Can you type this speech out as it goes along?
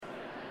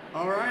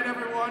All right,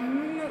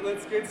 everyone,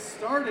 let's get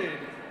started.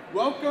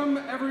 Welcome,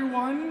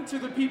 everyone, to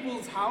the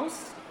People's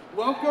House.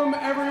 Welcome,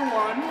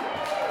 everyone.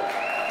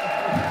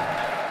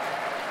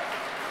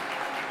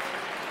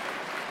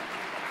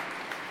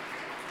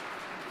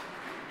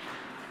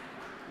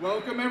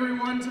 Welcome,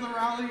 everyone, to the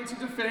rally to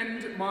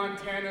defend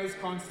Montana's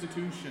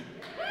Constitution.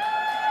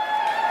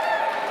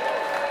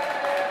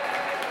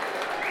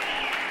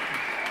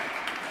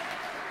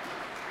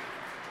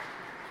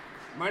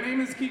 My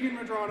name is Keegan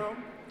Medrano,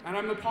 and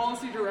I'm the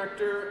Policy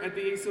Director at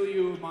the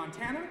ACLU of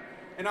Montana,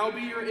 and I'll be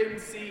your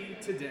MC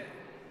today.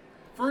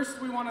 First,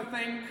 we want to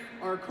thank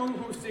our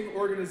co-hosting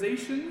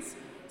organizations,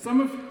 some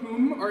of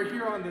whom are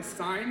here on this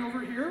sign over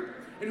here,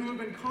 and who have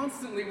been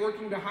constantly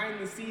working behind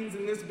the scenes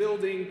in this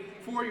building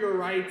for your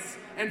rights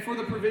and for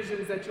the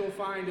provisions that you'll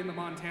find in the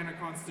Montana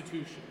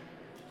Constitution.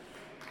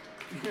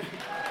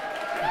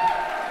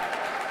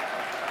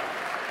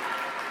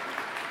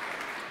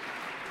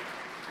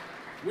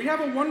 We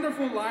have a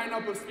wonderful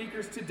lineup of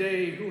speakers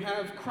today who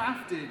have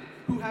crafted,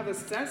 who have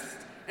assessed,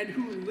 and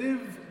who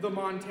live the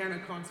Montana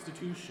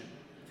Constitution.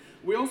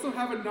 We also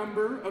have a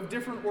number of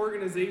different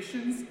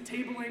organizations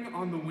tabling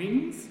on the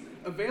wings,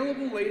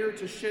 available later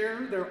to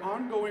share their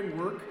ongoing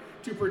work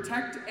to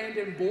protect and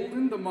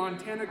embolden the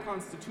Montana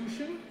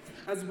Constitution,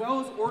 as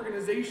well as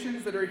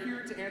organizations that are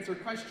here to answer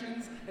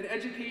questions and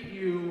educate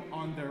you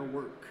on their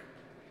work.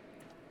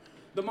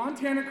 The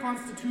Montana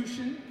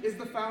Constitution is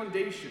the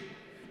foundation,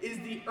 is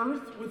the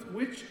earth with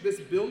which this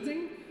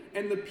building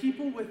and the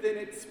people within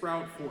it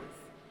sprout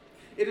forth.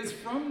 It is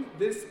from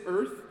this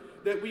earth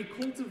that we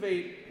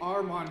cultivate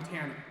our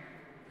Montana.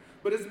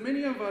 But as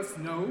many of us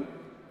know,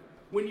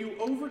 when you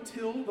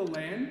overtill the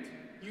land,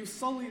 you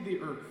sully the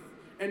earth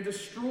and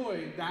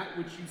destroy that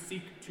which you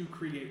seek to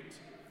create.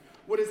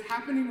 What is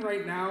happening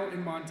right now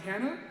in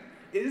Montana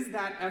is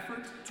that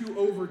effort to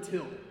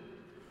overtill.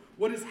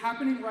 What is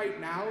happening right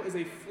now is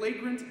a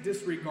flagrant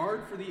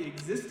disregard for the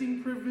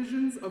existing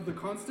provisions of the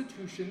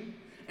Constitution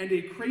and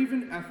a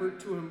craven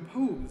effort to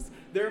impose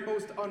their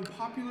most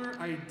unpopular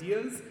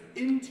ideas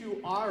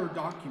into our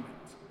document.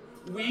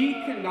 We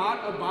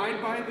cannot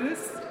abide by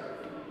this.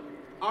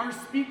 Our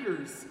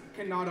speakers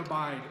cannot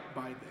abide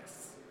by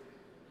this.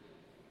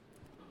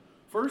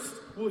 First,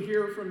 we'll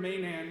hear from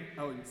Helena.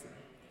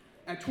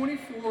 At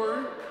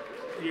 24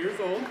 years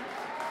old,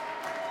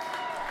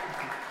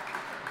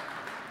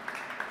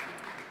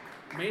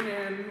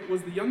 Helena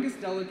was the youngest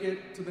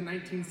delegate to the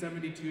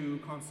 1972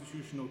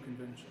 Constitutional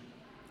Convention.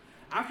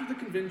 After the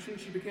convention,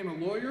 she became a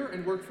lawyer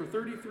and worked for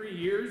 33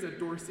 years at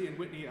Dorsey &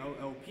 Whitney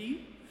LLP.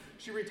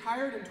 She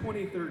retired in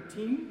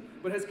 2013,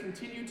 but has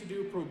continued to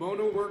do pro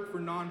bono work for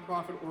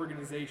nonprofit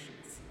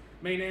organizations.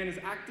 Helena is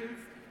active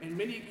in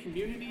many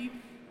communities,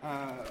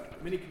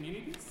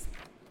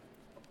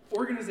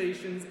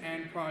 organizations,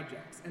 and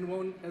projects.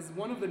 And as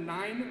one of the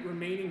 9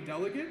 remaining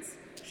delegates,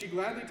 she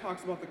gladly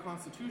talks about the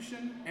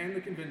Constitution and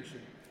the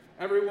Convention.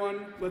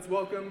 Everyone, let's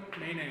welcome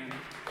Helena.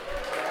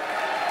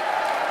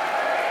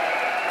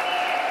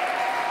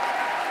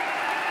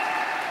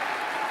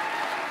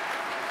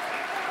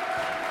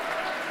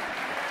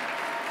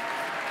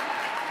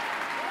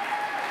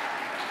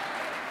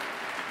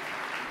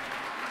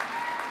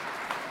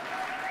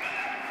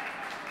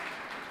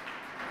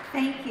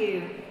 Thank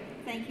you.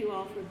 Thank you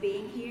all for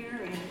being here,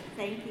 and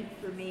thank you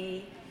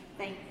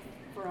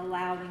for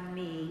allowing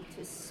me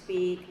to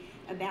speak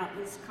about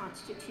this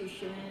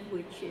Constitution,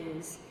 which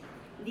is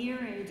near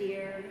and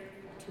dear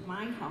to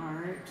my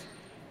heart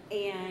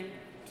and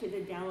to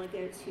the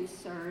delegates who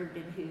served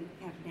and who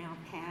have now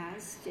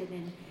passed. And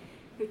in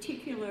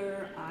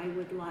particular, I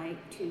would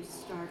like to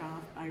start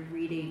off by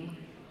reading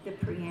the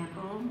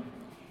preamble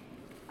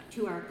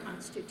to our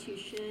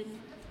Constitution,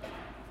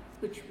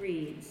 which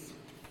reads,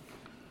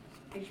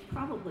 I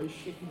probably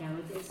should know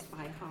this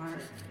by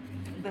heart,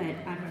 but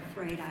I'm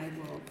afraid I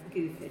will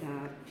goof it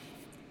up.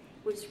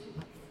 It was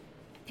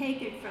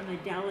taken from a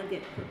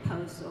delegate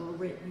proposal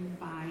written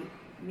by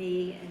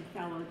me and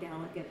fellow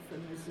delegate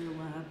from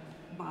Missoula,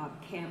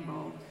 Bob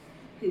Campbell,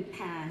 who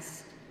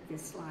passed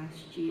this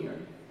last year.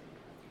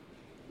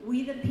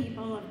 We, the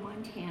people of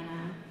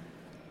Montana,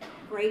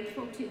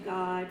 grateful to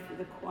God for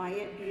the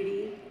quiet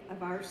beauty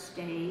of our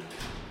state,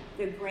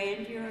 the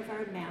grandeur of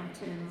our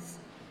mountains,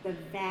 the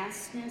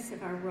vastness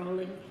of our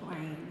rolling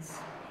plains,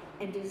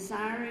 and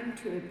desiring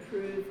to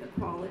improve the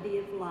quality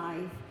of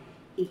life,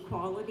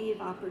 equality of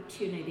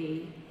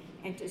opportunity,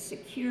 and to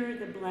secure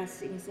the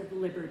blessings of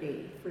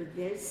liberty for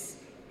this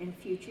and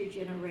future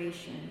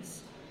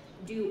generations,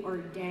 do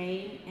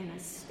ordain and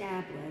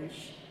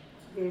establish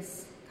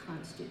this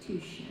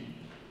Constitution.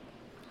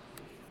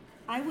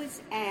 I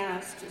was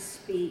asked to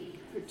speak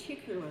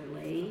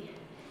particularly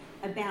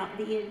about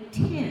the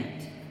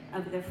intent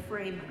of the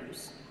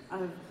framers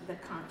of the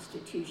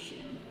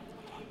Constitution.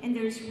 And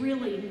there's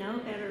really no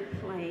better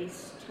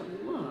place to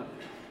look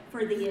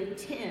for the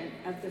intent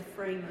of the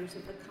framers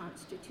of the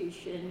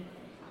Constitution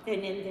than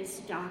in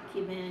this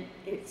document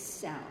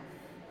itself.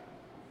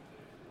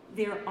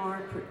 There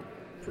are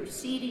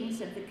proceedings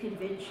of the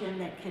convention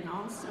that can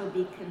also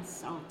be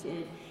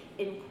consulted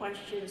in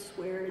questions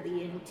where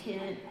the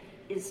intent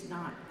is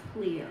not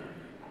clear.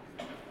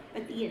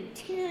 But the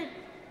intent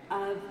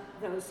of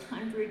those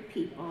 100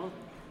 people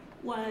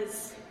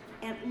was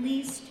at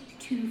least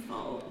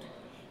twofold.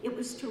 It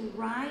was to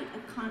write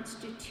a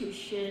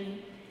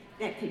constitution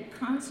that could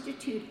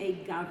constitute a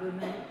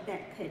government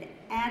that could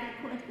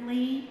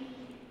adequately,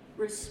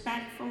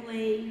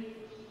 respectfully,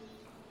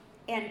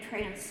 and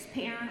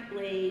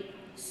transparently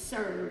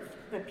serve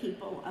the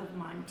people of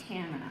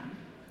Montana.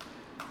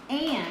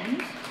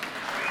 And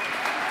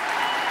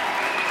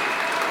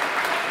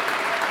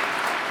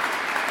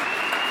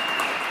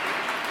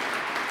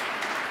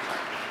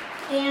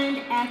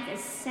at the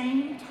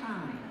same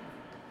time,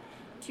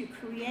 to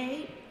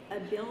create a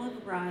Bill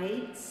of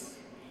Rights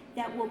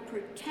that will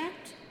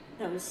protect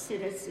those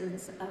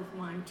citizens of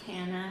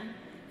Montana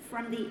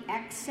from the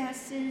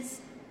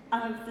excesses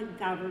of the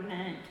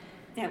government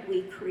that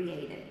we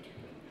created.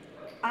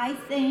 I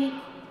think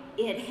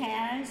it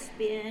has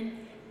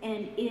been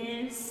and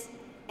is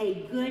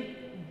a good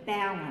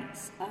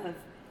balance of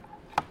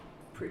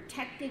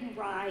protecting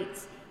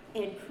rights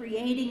and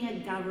creating a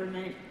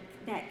government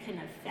that can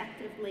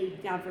effectively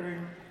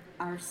govern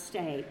our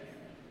state.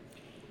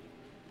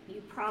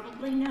 You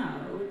probably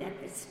know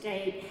that the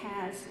state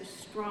has the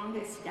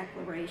strongest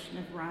Declaration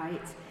of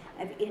Rights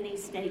of any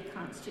state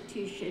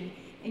constitution,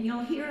 and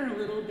you'll hear a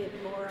little bit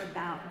more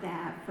about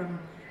that from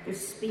the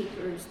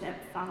speakers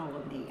that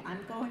follow me.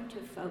 I'm going to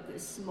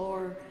focus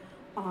more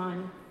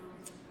on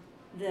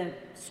the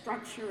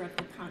structure of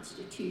the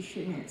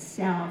Constitution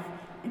itself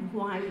and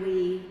why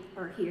we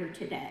are here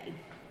today.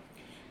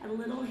 A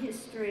little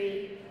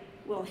history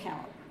will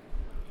help.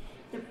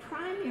 The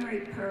primary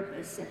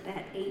purpose of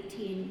that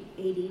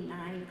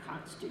 1889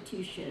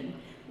 Constitution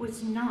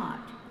was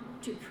not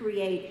to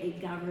create a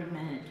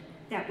government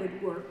that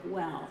would work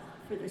well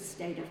for the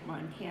state of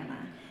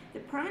Montana.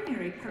 The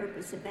primary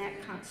purpose of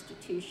that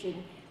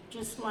Constitution,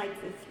 just like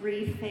the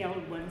three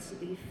failed ones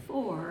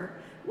before,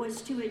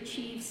 was to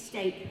achieve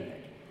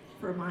statehood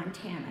for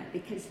Montana,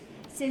 because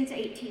since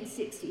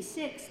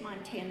 1866,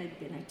 Montana had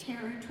been a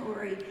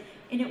territory,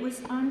 and it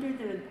was under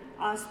the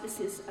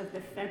auspices of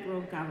the federal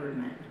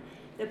government.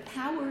 The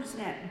powers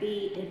that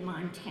be in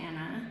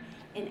Montana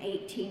in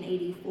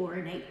 1884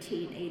 and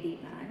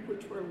 1889,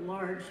 which were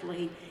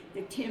largely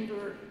the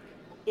timber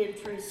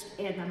interest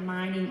and the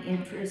mining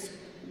interest,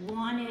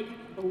 wanted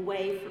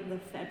away from the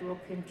federal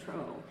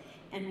control.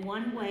 And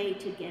one way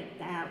to get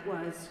that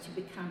was to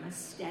become a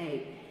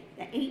state.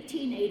 The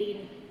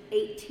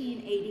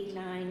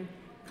 1889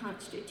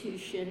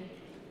 Constitution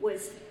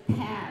was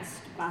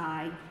passed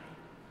by,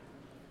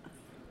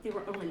 there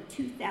were only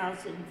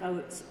 2,000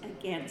 votes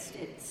against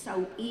it.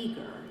 So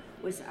eager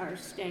was our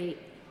state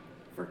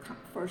for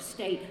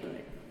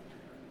statehood.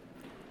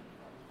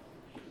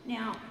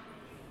 Now,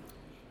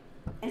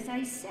 as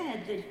I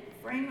said, the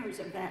framers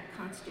of that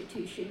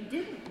Constitution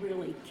didn't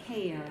really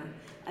care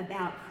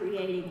about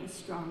creating a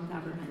strong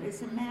government.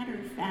 As a matter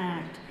of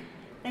fact,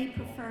 they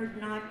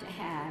preferred not to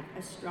have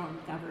a strong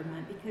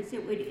government because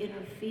it would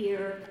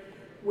interfere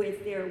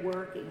with their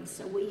working.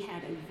 So we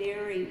had a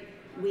very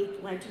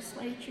weak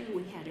legislature,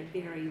 we had a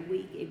very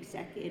weak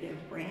executive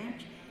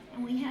branch,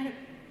 and we had a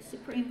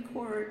Supreme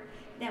Court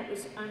that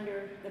was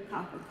under the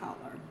copper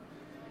collar.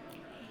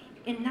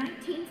 In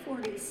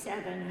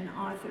 1947, an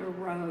author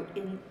wrote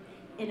in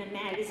a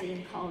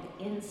magazine called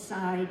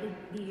Inside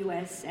the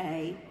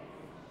USA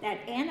that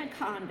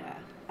Anaconda,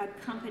 a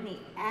company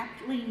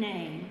aptly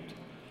named,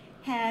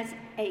 has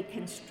a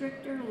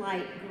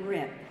constrictor-like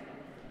grip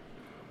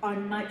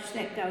on much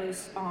that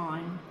goes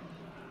on,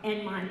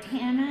 and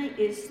Montana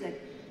is the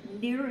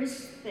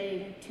nearest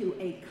thing to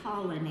a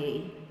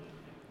colony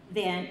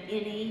than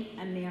any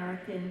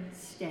American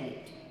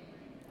state.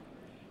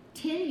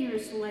 10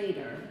 years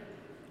later,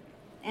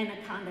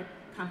 Anaconda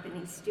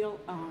Company still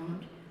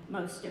owned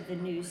most of the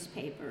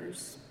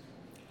newspapers.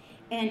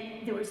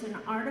 And there was an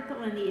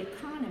article in The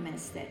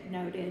Economist that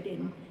noted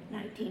in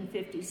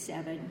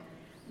 1957,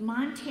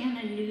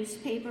 Montana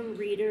newspaper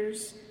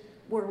readers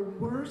were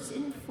worse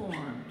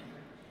informed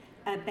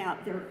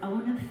about their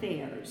own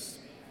affairs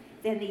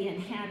than the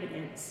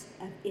inhabitants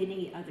of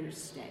any other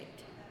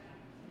state.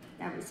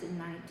 That was in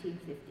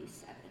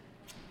 1957.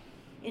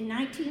 In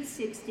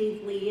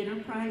 1960, Lee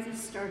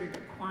Enterprises started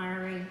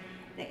acquiring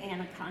the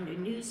Anaconda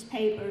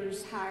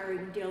newspapers,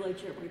 hiring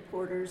diligent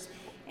reporters,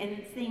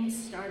 and things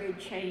started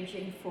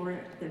changing for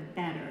the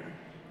better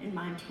in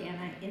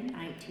Montana in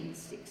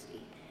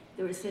 1960.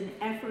 There was an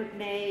effort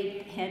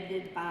made,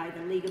 headed by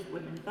the League of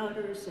Women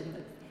Voters and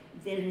the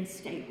then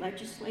state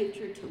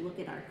legislature, to look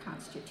at our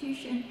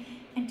Constitution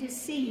and to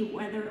see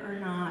whether or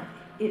not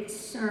it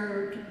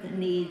served the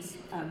needs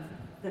of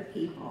the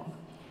people.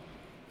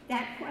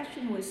 That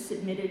question was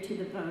submitted to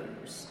the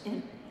voters,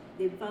 and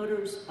the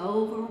voters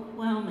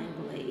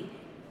overwhelmingly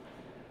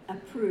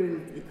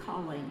approved the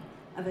calling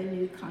of a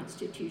new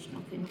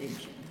constitutional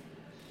convention.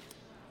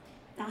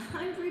 The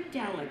 100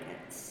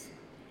 delegates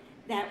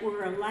that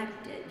were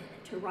elected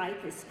to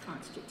write this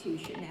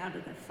Constitution out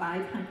of the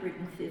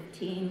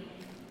 515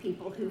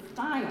 people who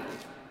filed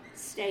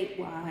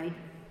statewide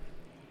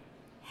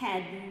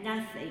had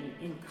nothing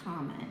in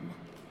common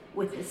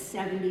with the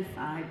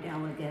 75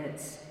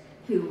 delegates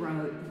who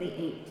wrote the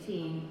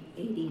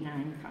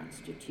 1889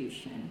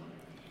 Constitution.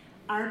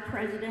 Our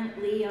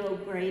President Leo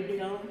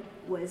Graybill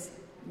was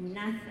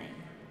nothing,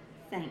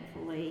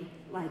 thankfully,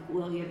 like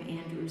William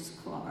Andrews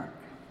Clark.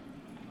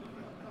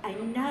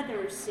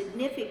 Another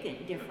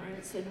significant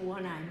difference, and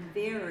one I'm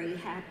very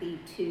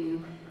happy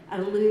to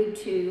allude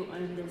to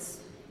on this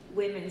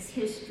Women's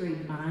History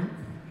Month,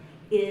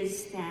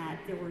 is that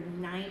there were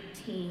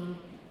 19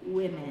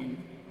 women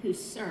who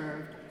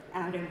served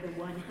out of the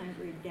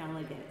 100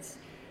 delegates.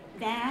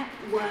 That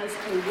was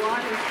a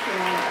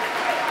watershed.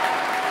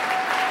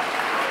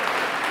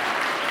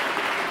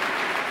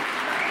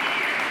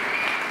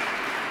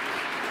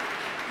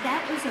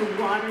 That was a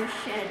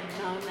watershed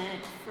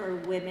moment for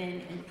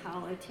women in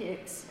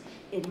politics,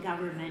 in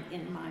government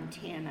in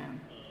Montana.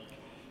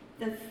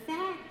 The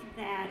fact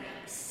that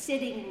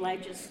sitting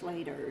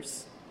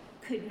legislators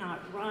could not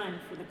run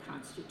for the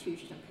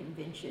Constitutional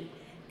Convention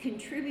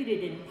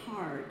contributed in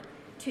part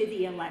to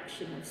the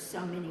election of so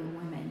many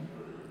women.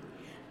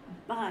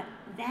 But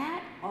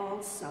that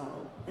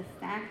also, the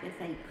fact that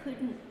they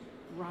couldn't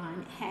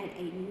run, had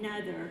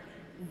another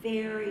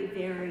very,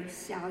 very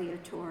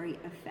salutary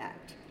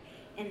effect.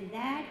 And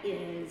that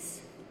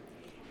is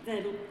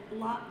the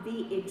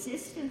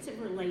existence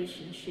of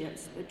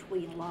relationships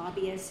between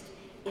lobbyists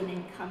and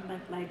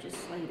incumbent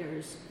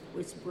legislators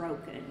was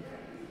broken.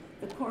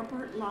 The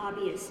corporate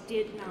lobbyists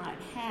did not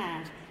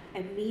have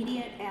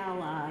immediate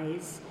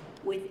allies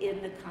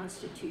within the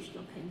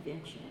Constitutional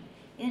Convention.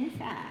 In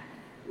fact,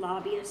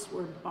 lobbyists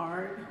were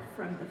barred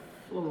from the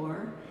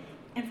floor,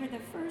 and for the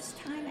first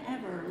time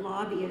ever,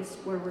 lobbyists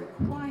were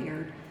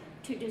required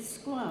to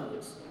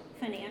disclose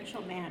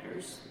financial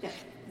matters,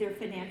 their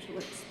financial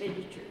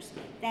expenditures.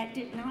 That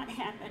did not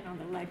happen on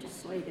the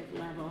legislative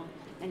level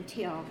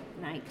until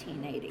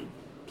 1980.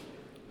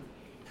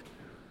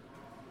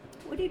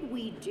 What did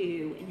we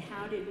do and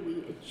how did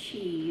we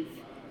achieve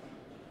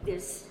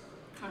this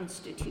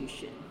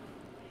Constitution?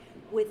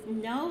 With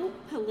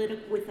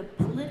the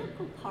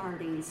political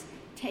parties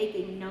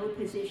taking no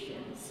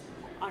positions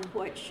on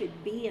what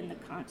should be in the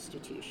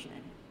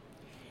Constitution,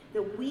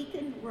 the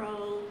weakened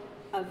role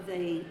of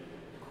the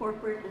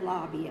corporate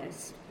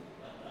lobbyists,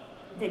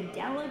 the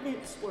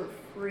delegates were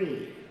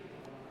free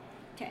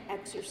to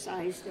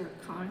exercise their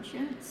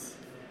conscience,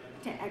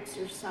 to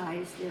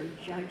exercise their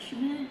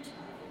judgment,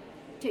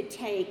 to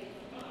take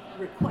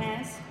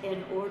requests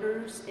and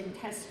orders and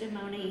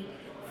testimony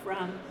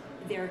from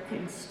their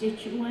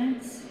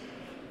constituents,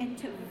 and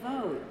to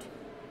vote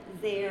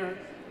their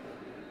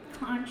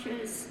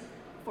conscience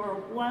for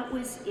what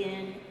was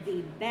in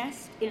the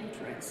best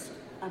interest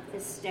of the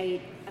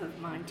state of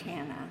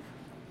Montana.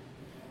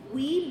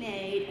 We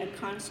made a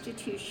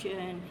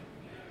constitution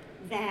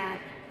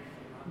that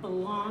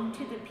belonged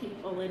to the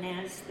people, and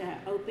as the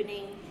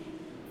opening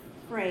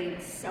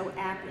phrase so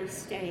aptly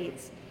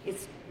states,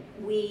 it's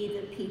we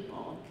the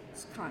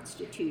people's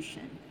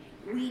Constitution.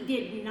 We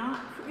did not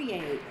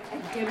create a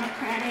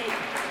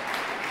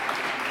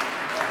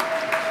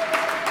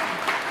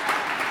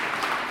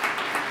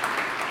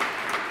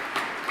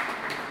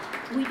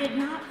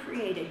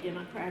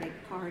democratic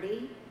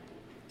Party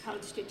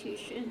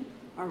Constitution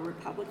or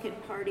Republican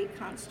Party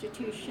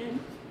Constitution.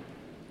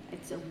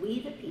 It's a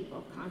we the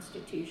people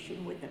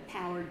Constitution with the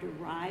power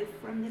derived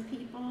from the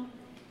people,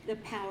 the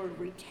power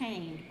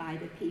retained by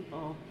the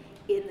people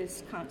in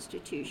this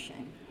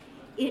Constitution.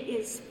 It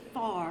is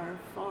far,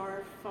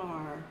 far,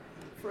 far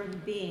from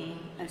being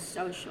a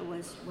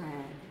socialist rag.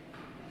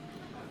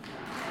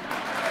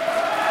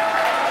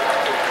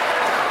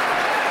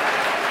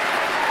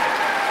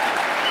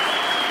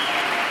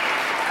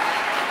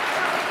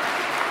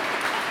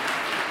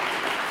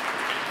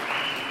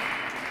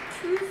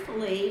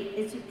 Truthfully,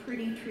 it's a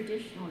pretty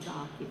traditional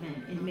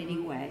document in many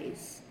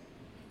ways,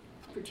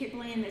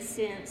 particularly in the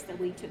sense that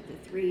we took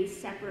the three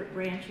separate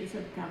branches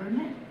of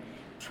government,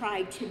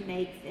 tried to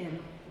make them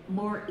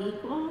more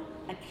equal,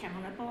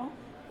 accountable,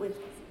 with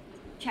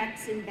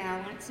checks and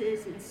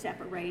balances and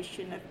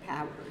separation of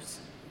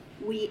powers.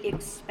 We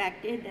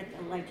expected that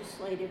the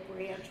legislative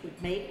branch would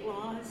make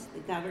laws,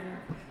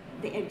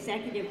 the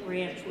executive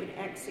branch would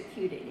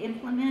execute and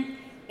implement,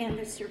 and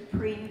the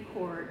Supreme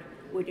Court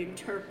would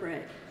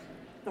interpret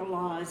the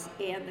laws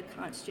and the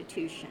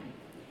Constitution.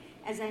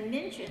 As I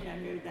mentioned,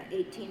 under the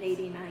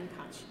 1889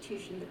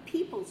 Constitution, the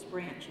people's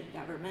branch of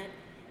government,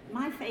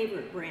 my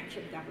favorite branch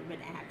of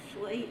government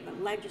actually,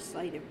 the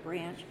legislative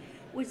branch,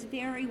 was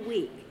very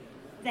weak.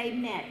 They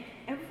met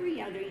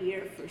every other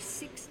year for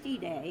 60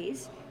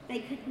 days. They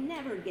could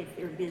never get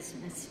their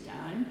business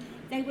done.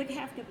 They would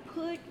have to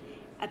put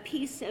a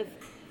piece of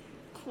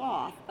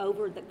cloth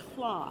over the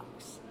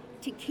clocks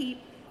to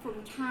keep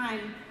from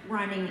time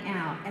running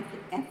out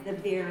at the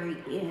very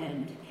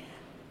end.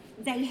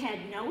 They had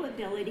no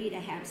ability to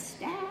have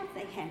staff.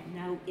 They had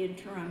no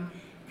interim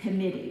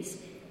committees.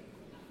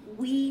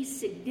 We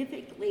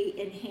significantly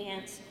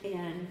enhanced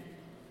in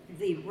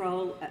the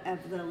role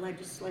of the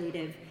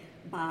legislative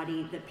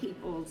body, the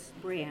people's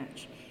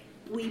branch.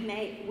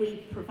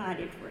 We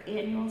provided for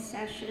annual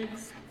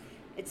sessions.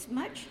 It's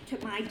much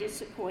to my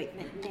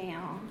disappointment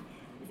now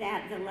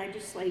that the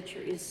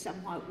legislature is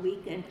somewhat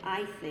weakened,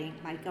 I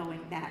think, by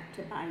going back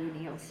to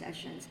biennial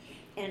sessions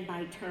and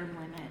by term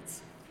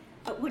limits.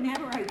 But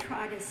whenever I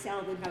try to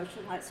sell the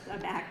notion, let's go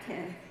back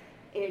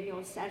to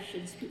annual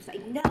sessions, people say,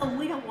 no,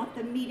 we don't want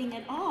them meeting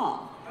at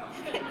all.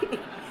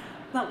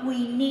 But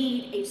we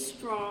need a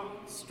strong,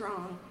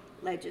 strong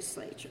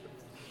legislature.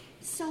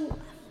 So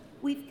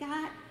we've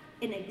got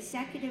an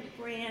executive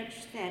branch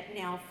that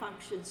now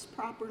functions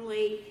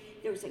properly.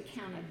 There's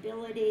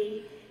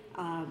accountability.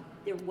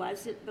 There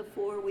wasn't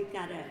before. We've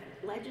got a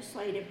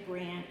legislative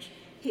branch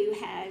who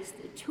has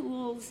the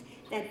tools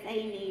that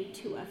they need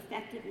to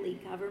effectively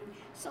govern.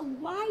 So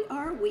why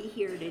are we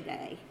here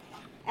today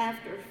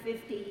after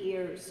 50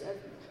 years of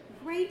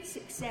great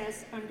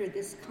success under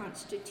this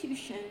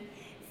Constitution,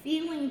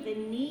 feeling the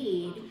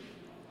need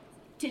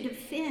to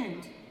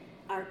defend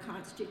our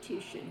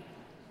Constitution?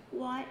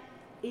 What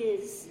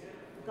is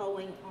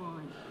going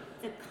on?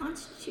 The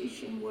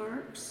Constitution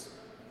works,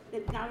 the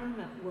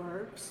government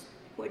works.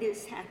 What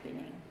is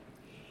happening?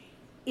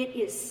 It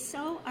is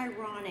so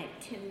ironic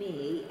to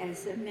me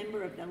as a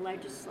member of the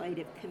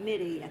legislative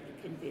committee at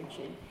the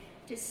convention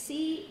to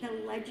see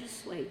the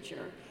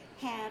legislature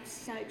have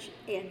such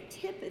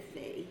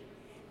antipathy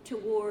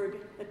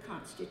toward the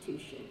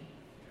Constitution.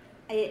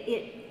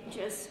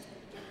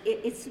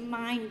 It's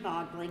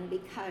mind-boggling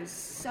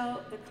because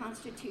the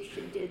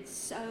Constitution did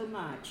so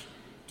much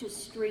to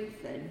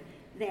strengthen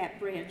that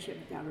branch of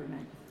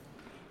government.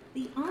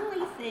 The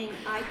only thing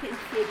I can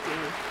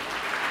figure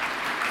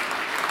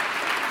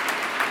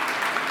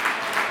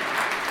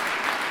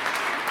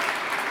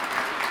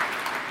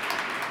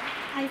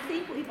I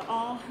think we've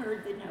all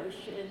heard the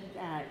notion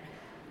that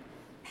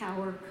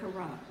power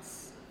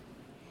corrupts.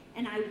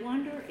 And I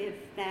wonder if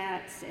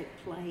that's at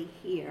play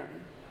here.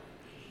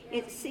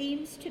 It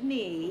seems to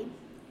me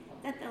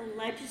that the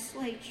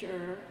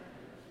legislature,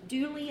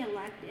 duly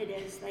elected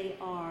as they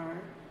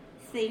are,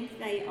 think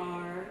they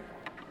are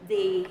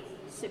the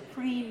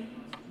supreme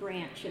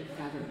branch of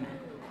government.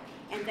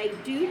 And they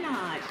do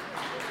not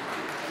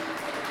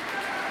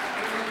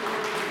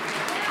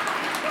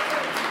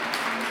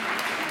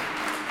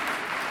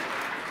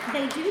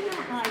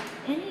like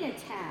any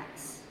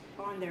attacks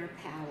on their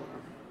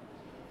power,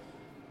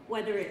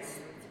 whether it's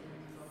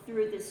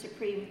through the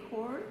Supreme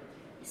Court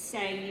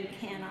saying you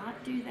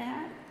cannot do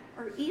that,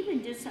 or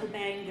even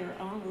disobeying their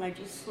own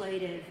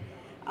legislative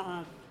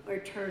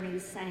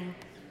attorneys saying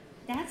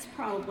that's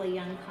probably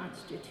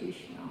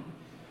unconstitutional.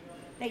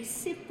 They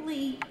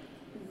simply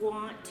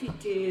want to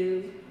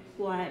do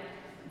what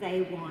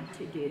they want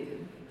to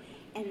do.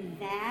 And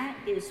that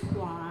is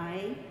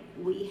why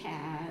we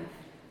have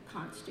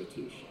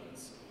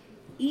constitutions.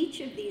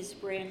 Each of these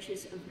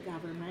branches of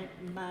government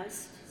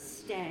must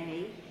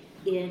stay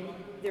in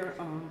their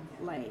own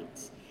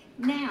lanes.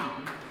 Now,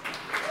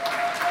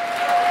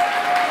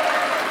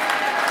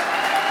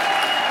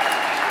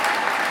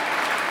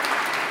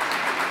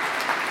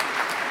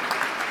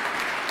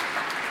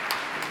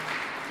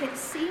 it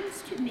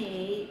seems to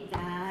me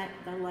that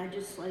the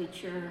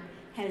legislature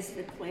has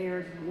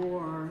declared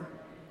war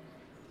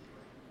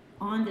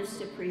on the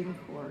Supreme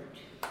Court.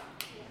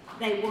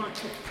 They want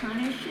to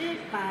punish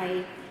it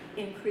by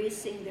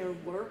increasing their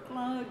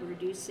workload,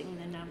 reducing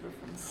the number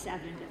from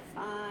 7 to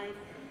 5.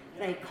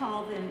 They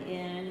call them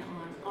in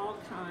on all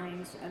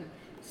kinds of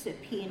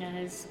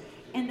subpoenas,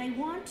 and they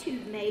want to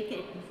make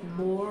it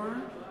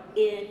more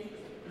in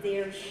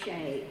their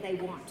shade. They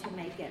want to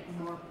make it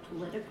more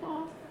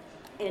political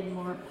and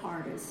more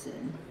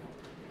partisan.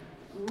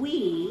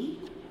 We,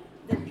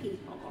 the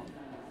people,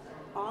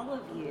 all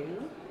of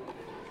you,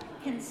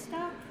 can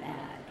stop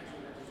that.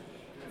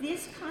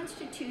 This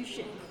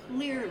Constitution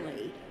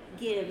clearly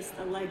gives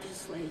the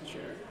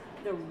legislature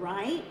the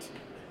right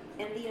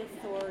and the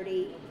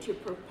authority to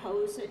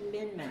propose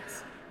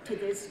amendments to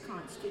this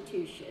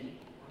Constitution.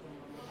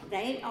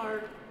 They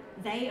are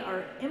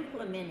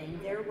implementing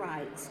their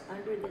rights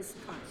under this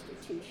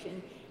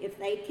Constitution if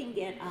they can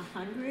get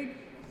 100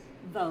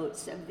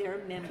 votes of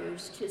their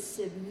members to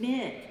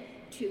submit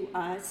to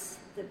us,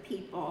 the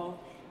people,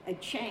 a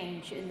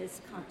change in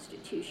this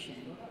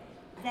Constitution.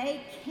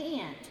 They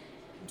can't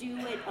do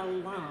it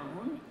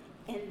alone,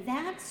 and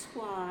that's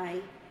why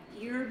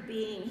your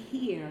being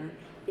here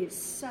is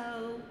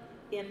so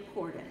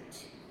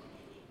important.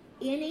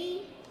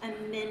 Any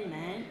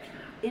amendment,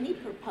 any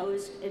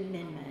proposed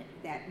amendment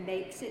that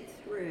makes it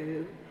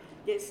through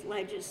this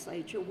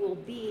legislature will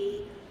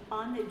be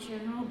on the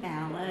general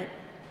ballot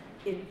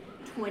in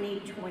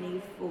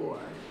 2024.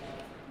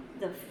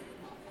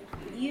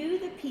 You,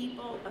 the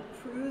people,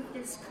 approve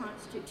this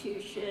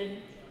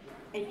Constitution,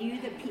 and you,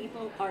 the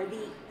people, are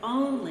the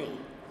only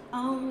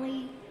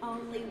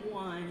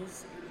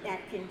ones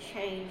that can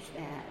change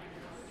that.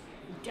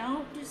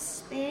 Don't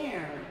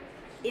despair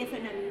if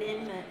an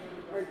amendment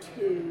or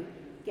two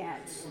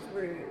gets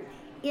through.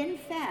 In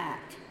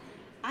fact,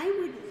 I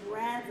would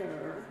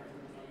rather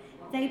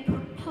they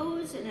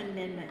propose an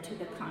amendment to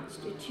the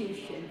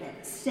Constitution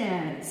that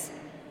says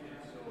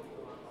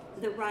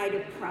the right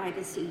of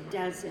privacy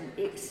doesn't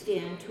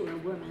extend to a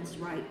woman's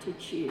right to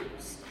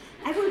choose.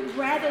 I would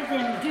rather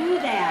them do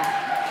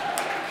that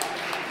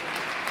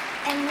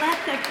and let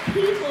the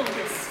people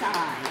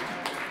decide,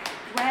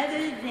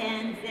 rather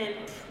than them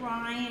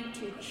trying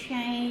to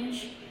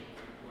change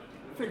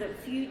for the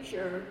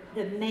future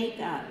the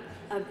makeup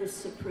of the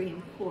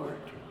Supreme Court.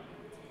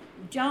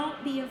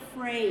 Don't be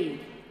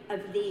afraid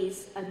of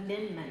these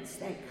amendments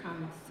that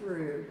come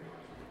through.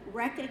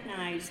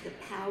 Recognize the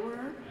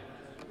power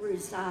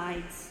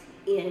resides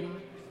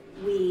in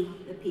we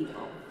the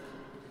people.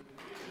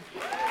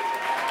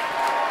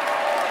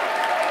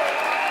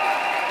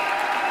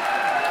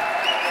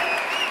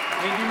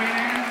 Thank you,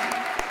 Maynard.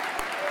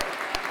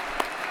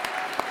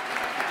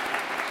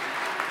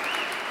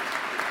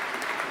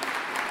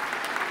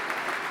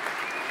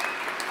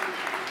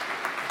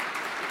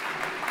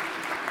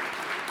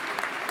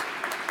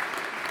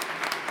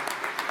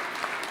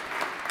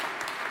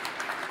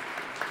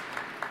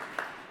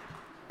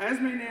 As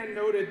Maynard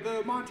noted,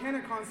 the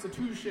Montana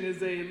Constitution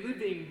is a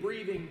living,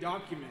 breathing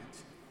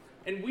document,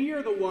 and we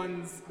are the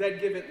ones that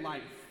give it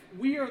life.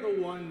 We are the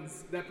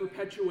ones that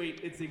perpetuate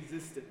its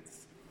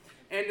existence.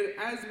 And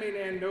as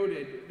Maynard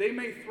noted, they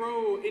may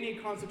throw any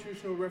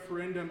constitutional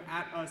referendum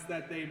at us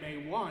that they may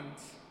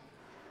want,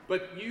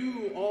 but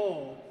you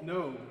all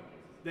know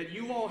that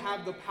you all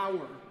have the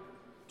power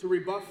to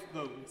rebuff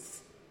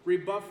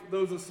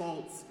those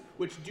assaults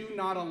which do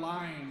not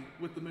align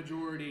with the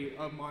majority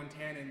of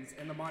Montanans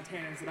and the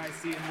Montanans that I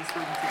see in this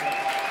room today.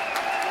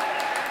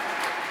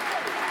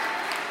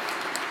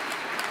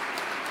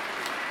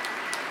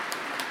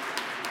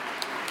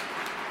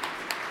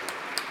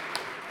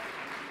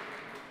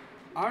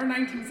 Our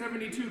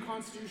 1972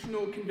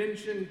 Constitutional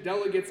Convention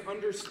delegates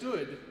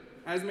understood,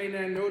 as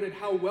Maynard noted,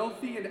 how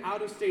wealthy and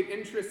out-of-state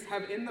interests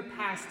have in the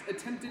past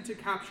attempted to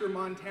capture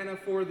Montana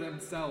for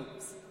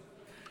themselves.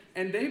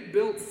 And they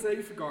built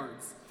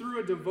safeguards through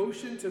a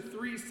devotion to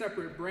 3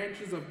 separate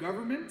branches of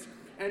government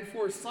and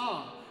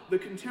foresaw the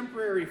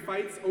contemporary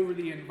fights over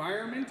the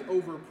environment,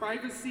 over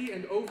privacy,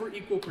 and over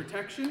equal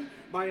protection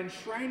by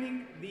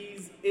enshrining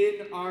these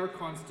in our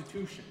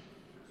Constitution.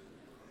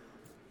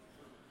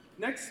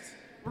 Next,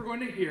 we're going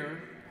to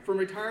hear from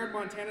retired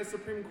Montana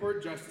Supreme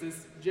Court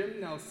Justice Jim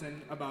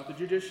Nelson about the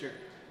judiciary.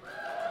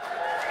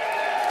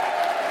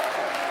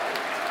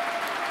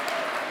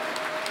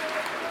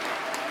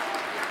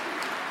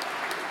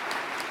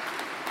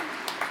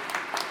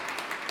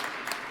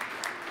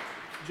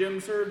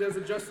 Jim served as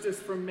a justice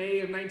from May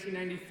of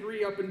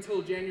 1993 up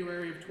until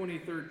January of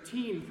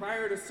 2013.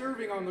 Prior to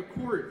serving on the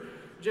court,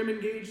 Jim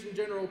engaged in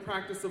general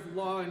practice of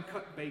law and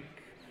cut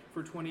bake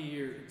for 20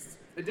 years.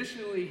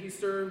 Additionally, he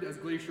served as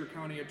Glacier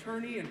County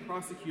attorney and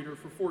prosecutor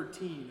for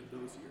 14 of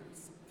those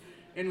years.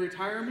 In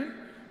retirement,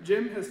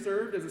 Jim has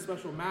served as a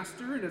special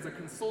master and as a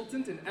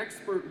consultant and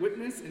expert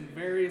witness in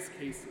various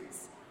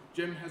cases.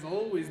 Jim has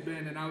always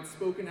been an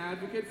outspoken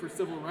advocate for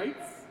civil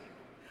rights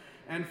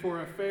and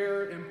for a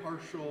fair,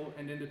 impartial,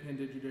 and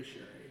independent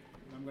judiciary.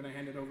 I'm going to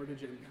hand it over to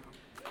Jim now.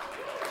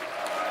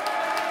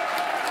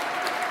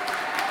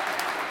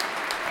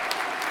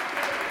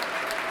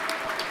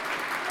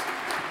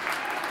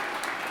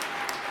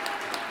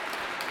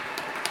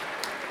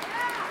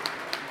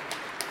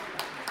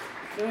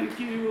 Thank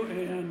you,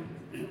 and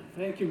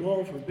thank you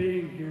all for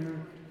being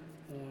here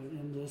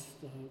in this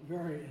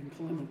very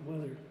inclement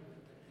weather.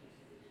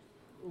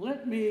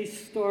 Let me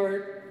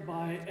start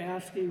by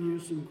asking you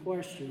some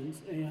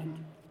questions,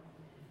 and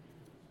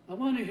I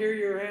want to hear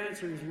your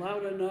answers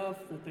loud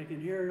enough that they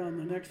can hear it on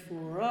the next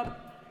floor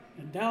up,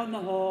 and down the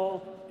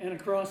hall, and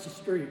across the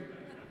street.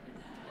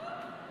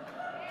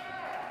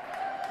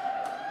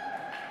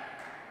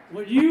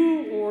 When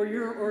you or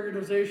your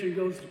organization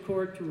goes to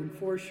court to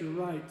enforce your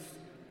rights,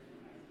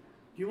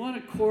 do you want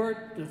a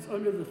court that's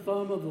under the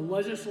thumb of the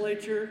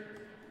legislature,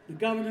 the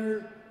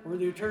governor, or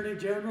the attorney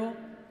general?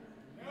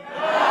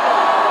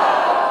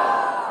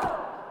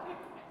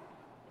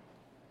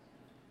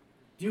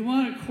 Do you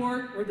want a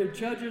court where the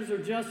judges or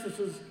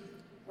justices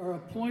are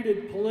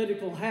appointed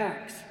political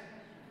hacks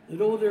that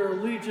owe their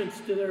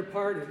allegiance to their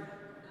party?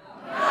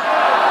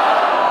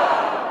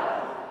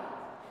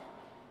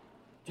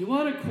 Do you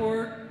want a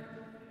court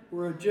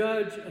where a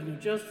judge and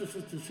a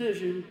justice's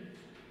decision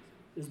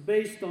is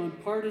based on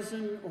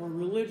partisan or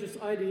religious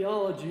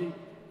ideology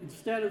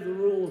instead of the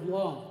rule of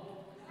law?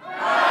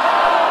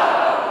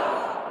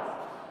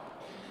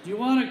 Do you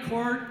want a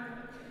court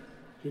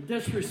that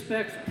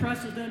disrespects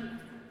precedent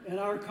and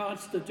our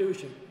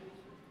Constitution?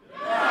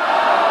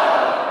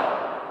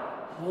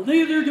 Well,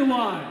 neither do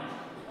I.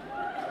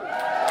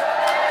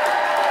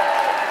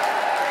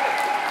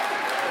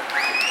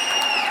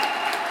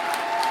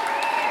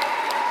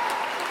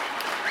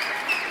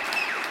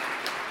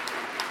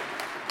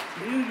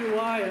 Neither do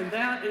I, and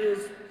that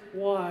is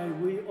why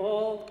we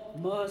all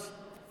must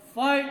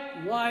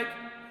fight like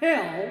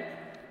hell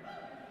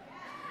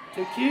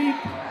to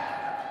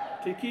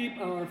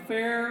keep our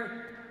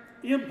fair,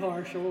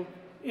 impartial,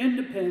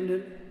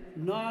 independent,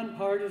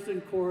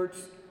 nonpartisan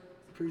courts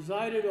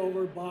presided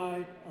over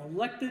by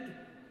elected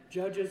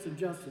judges and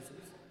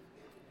justices.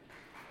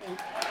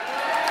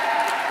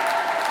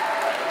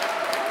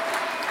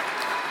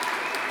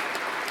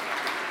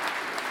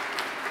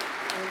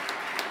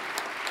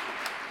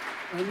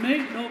 And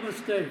make no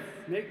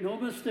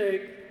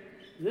mistake,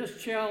 this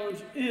challenge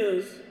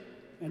is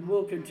and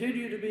will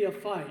continue to be a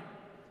fight.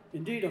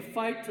 Indeed, a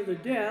fight to the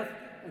death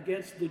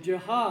against the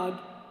jihad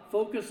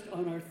focused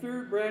on our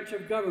third branch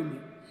of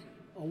government,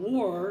 a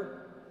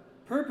war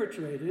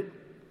perpetrated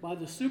by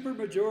the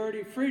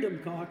supermajority Freedom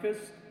Caucus,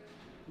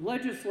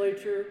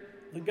 legislature,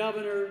 the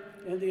governor,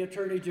 and the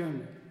attorney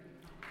general.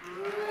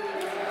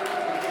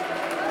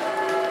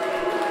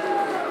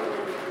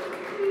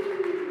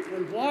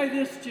 And why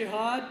this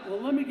jihad?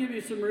 Well, let me give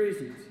you some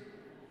reasons.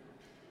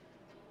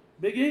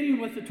 Beginning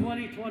with the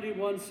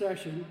 2021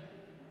 session,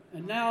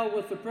 and now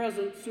with the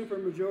present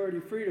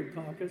supermajority Freedom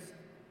Caucus,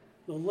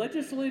 the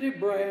legislative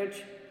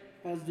branch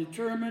has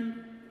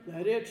determined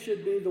that it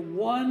should be the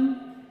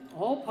one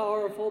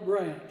all-powerful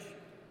branch.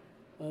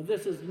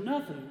 This is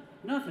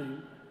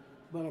nothing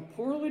but a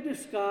poorly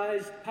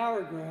disguised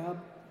power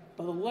grab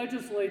by the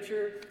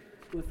legislature,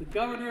 with the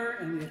governor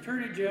and the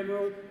attorney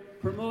general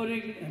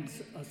promoting and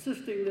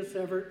assisting this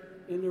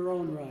effort in their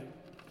own right.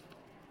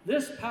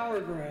 This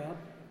power grab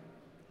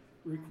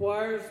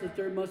requires that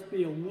there must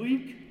be a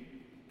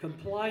weak,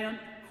 compliant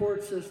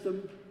court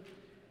system,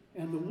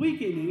 and the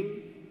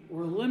weakening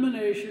or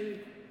elimination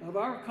of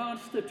our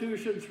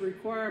Constitution's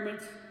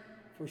requirements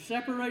for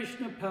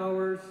separation of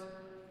powers,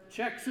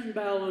 checks and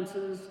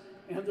balances,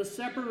 and the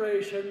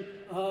separation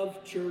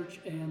of church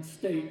and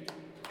state.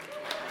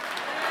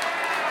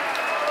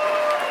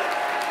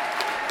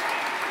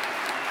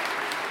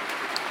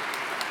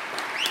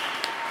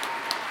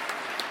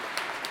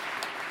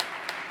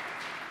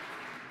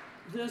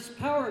 This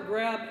power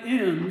grab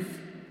ends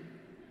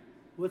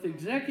with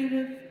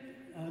executive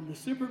and the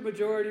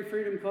supermajority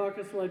Freedom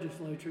Caucus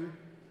legislature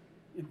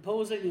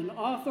imposing an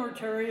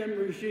authoritarian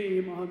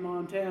regime on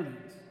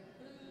Montanans,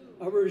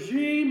 a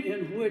regime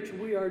in which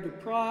we are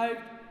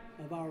deprived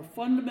of our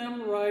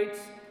fundamental rights,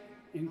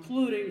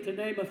 including, to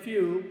name a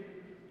few,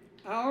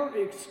 our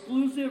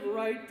exclusive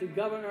right to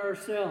govern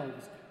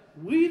ourselves.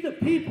 We the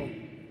people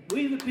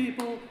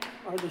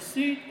are the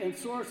seat and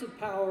source of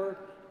power,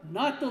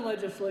 not the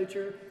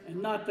legislature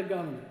and not the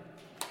governor.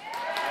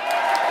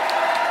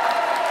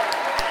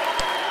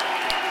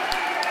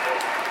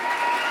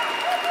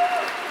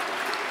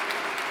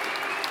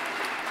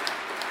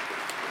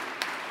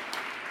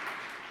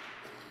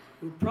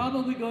 We're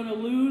probably going to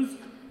lose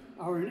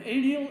our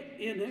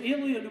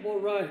inalienable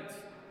rights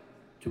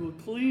to a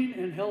clean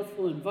and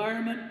healthful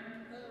environment,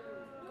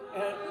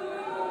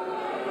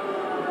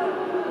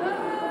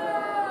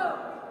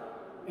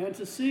 and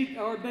to seek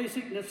our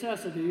basic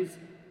necessities,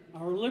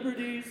 our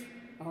liberties,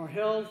 our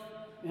health,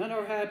 and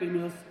our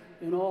happiness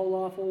in all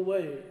lawful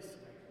ways.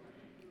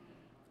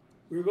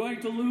 We're going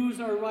to lose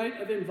our right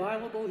of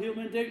inviolable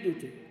human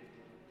dignity,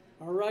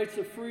 our rights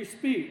of free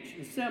speech,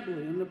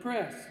 assembly, and the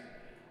press,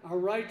 our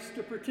rights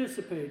to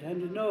participate and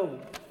to know,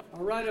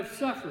 our right of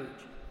suffrage,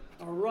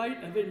 our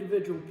right of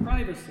individual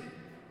privacy,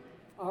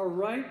 our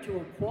right to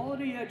a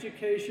quality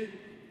education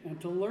and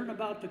to learn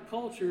about the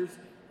cultures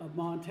of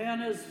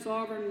Montana's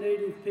sovereign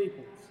native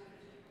peoples,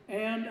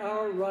 and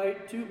our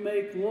right to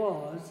make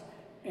laws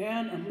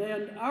and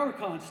amend our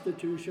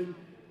Constitution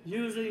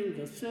using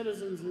the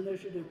Citizens'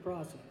 Initiative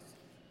process.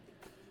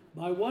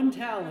 By one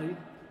tally,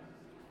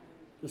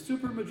 the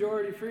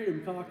supermajority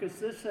Freedom Caucus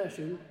this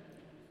session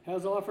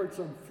has offered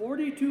some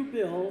 42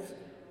 bills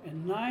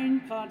and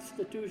 9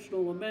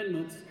 constitutional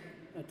amendments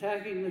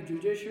attacking the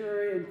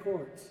judiciary and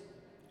courts.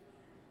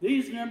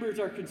 These numbers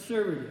are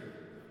conservative.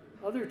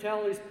 Other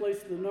tallies place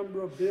the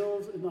number of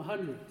bills in the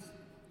hundreds.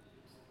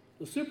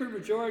 The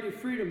supermajority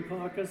Freedom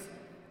Caucus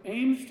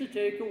aims to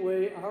take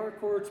away our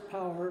court's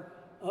power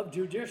of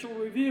judicial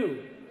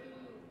review.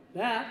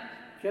 That,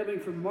 coming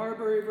from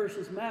Marbury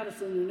versus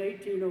Madison in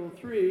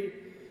 1803,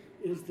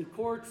 is the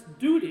court's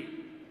duty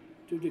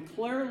to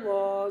declare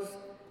laws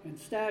and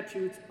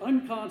statutes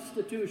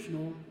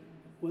unconstitutional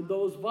when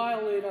those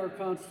violate our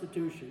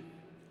Constitution.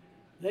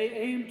 They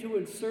aim to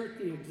insert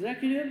the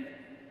executive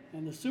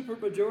and the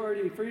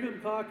supermajority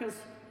Freedom Caucus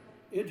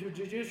into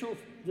judicial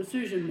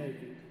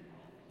decision-making.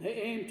 They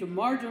aim to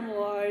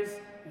marginalize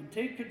and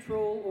take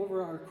control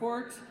over our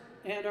courts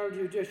and our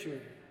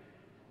judiciary.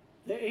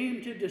 They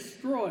aim to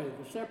destroy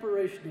the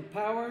separation of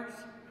powers,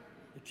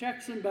 the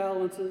checks and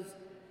balances,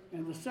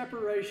 and the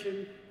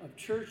separation of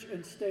church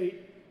and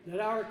state that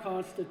our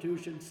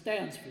Constitution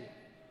stands for.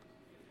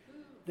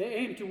 They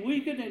aim to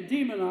weaken and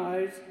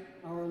demonize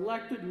our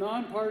elected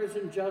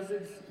nonpartisan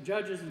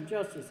judges and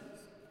justices,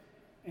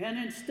 and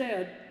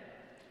instead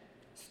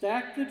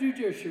stack the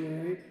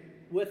judiciary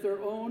with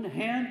their own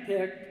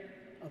hand-picked,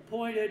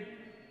 appointed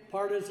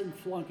partisan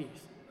flunkies.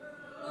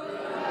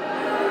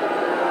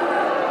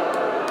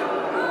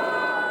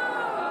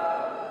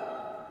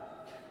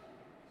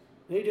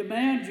 They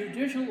demand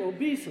judicial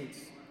obeisance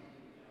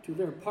to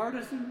their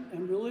partisan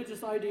and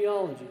religious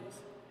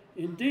ideologies.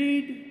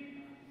 Indeed,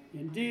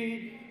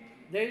 they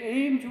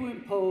aim to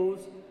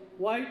impose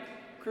white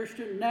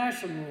Christian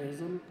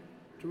nationalism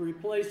to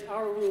replace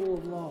our rule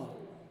of law.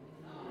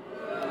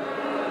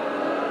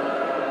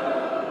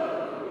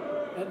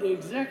 And the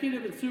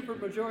Executive and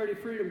Supermajority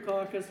Freedom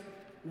Caucus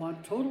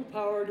want total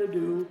power to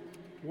do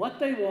what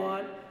they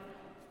want,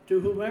 to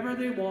whomever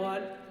they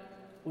want,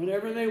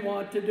 whenever they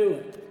want to do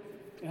it.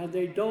 And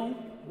they don't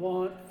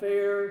want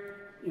fair,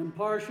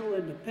 impartial,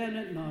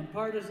 independent,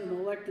 nonpartisan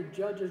elected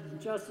judges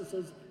and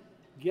justices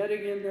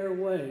getting in their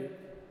way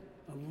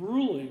of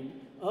ruling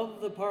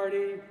of the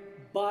party,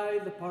 by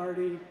the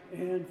party,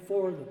 and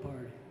for the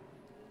party.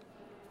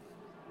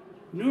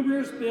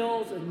 Numerous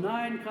bills and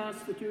 9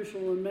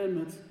 constitutional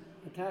amendments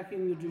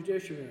attacking the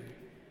judiciary.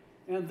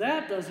 And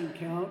that doesn't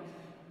count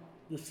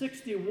the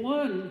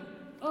 61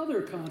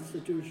 other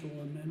constitutional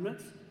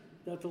amendments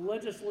that the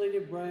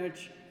legislative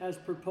branch has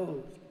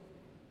proposed.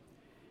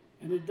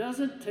 And it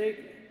doesn't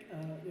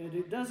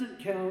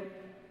count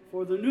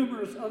for the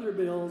numerous other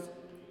bills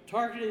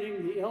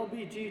targeting the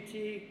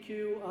LGBTQIA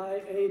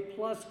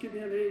plus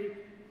community,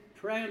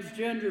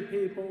 transgender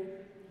people,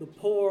 the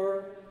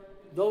poor,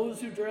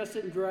 those who dress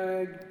in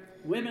drag,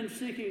 women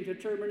seeking to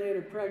terminate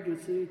a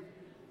pregnancy,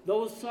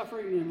 those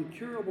suffering an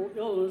incurable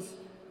illness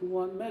who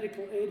want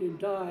medical aid in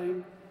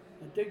dying,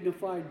 a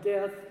dignified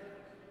death,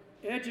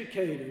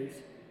 educators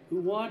who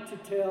want to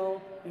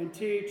tell and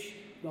teach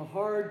the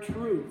hard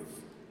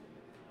truths,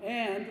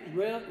 and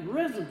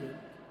resident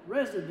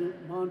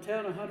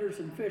Montana hunters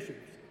and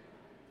fishers.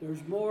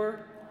 There's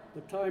more,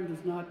 but time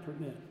does not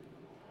permit.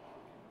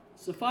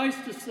 Suffice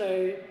to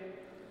say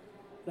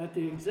that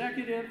the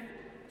Executive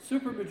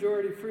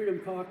Supermajority Freedom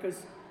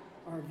Caucus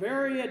are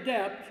very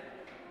adept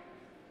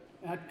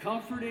at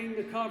comforting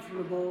the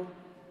comfortable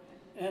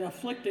and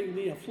afflicting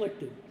the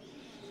afflicted.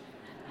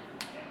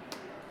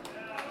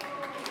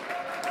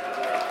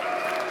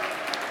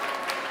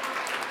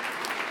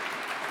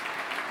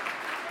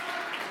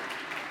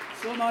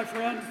 So, my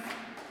friends,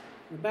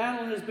 the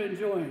battle has been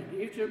joined.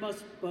 Each of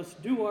us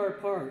must do our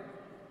part.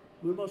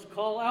 We must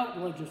call out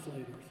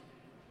legislators.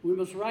 We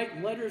must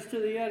write letters to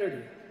the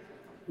editor.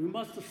 We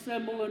must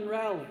assemble and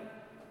rally.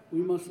 We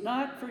must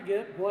not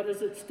forget what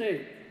is at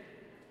stake.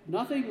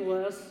 Nothing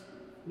less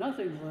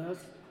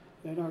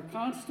than our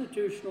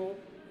constitutional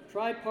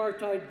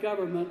tripartite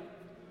government,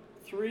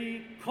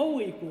 3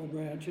 co-equal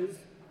branches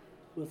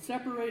with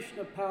separation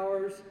of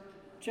powers,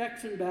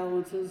 checks and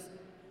balances,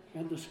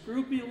 and the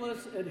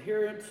scrupulous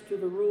adherence to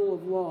the rule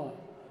of law.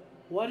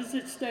 What is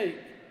at stake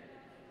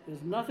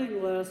is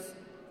nothing less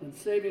than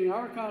saving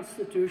our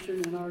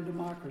Constitution and our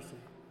democracy.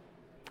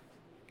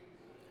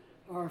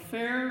 Our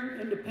fair,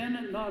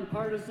 independent,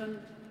 nonpartisan,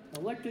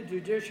 elected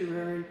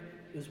judiciary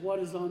is what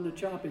is on the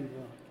chopping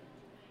block.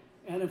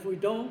 And if we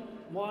don't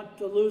want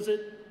to lose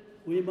it,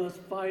 we must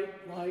fight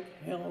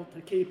like hell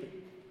to keep it.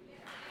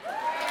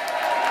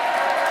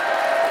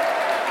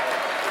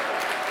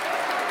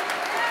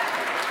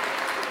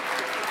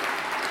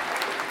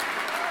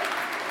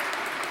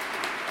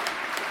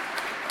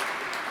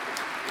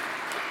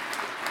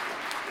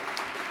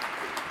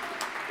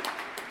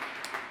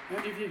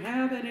 And if you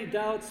have any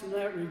doubts in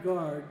that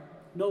regard,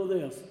 know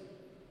this,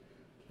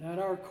 that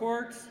our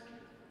courts,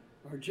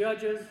 our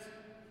judges,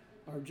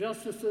 our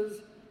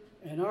justices,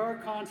 and our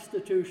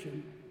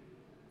Constitution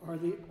are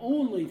the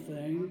only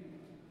thing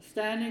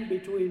standing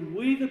between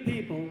we the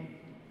people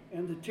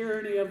and the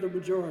tyranny of the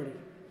majority.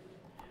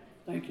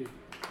 Thank you.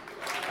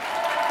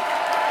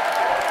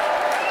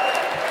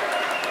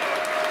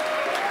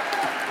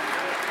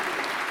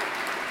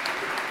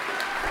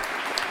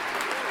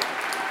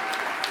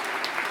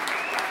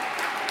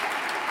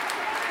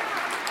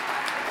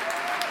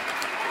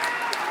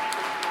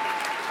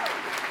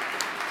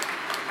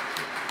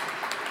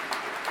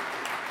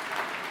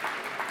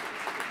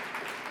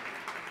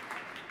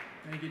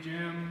 Thank you,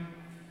 Jim.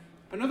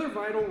 Another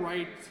vital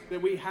right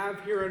that we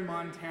have here in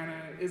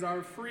Montana is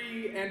our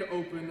free and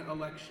open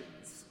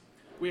elections.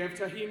 We have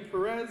Tahim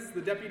Perez, the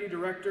Deputy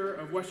Director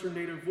of Western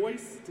Native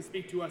Voice, to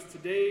speak to us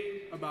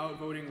today about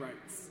voting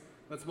rights.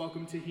 Let's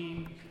welcome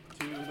Tahim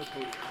to the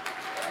podium.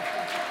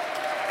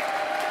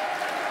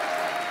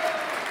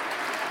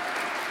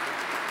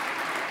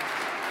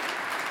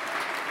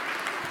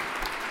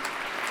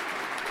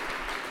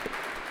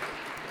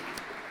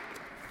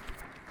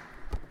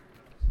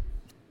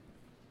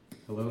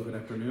 Hello, good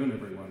afternoon,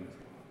 everyone.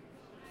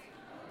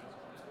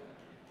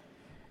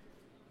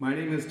 My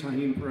name is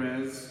Tahim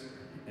Perez,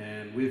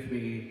 and with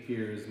me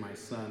here is my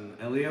son,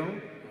 Elio,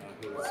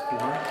 who is 4.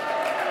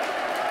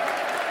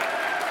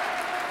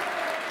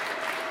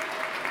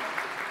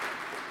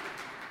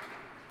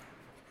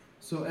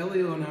 So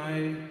Elio and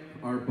I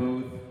are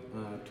both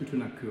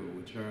Tutunaku,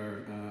 which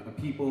are a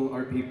people,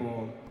 our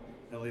people,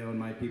 Elio and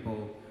my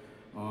people,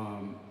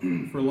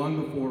 for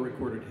long before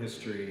recorded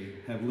history,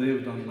 have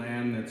lived on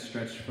land that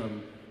stretched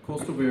from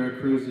coastal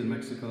Veracruz in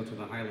Mexico to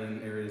the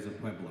highland areas of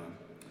Puebla.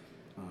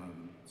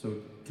 So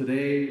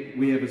today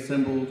we have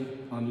assembled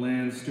on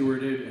land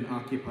stewarded and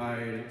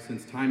occupied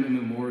since time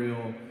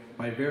immemorial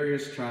by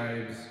various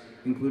tribes,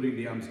 including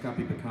the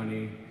Amskapi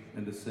Pekani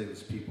and the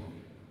Salish people.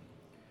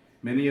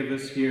 Many of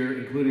us here,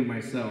 including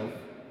myself,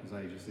 as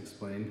I just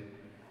explained,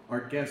 are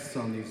guests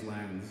on these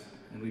lands,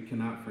 and we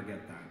cannot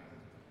forget that.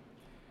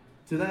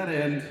 To that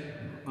end,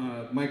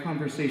 my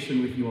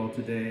conversation with you all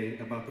today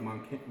about the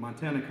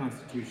Montana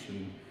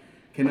Constitution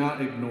cannot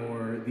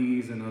ignore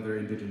these and other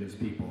Indigenous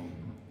people.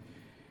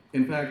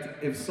 In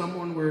fact, if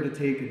someone were to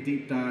take a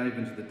deep dive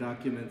into the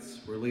documents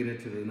related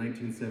to the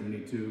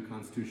 1972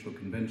 Constitutional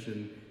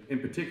Convention, in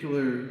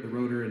particular the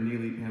Roeder and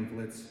Neely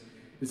pamphlets,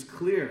 it's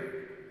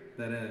clear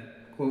that a,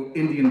 quote,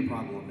 Indian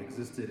problem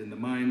existed in the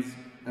minds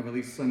of at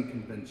least some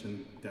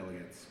convention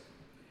delegates.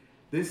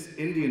 This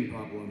Indian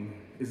problem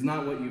is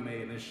not what you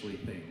may initially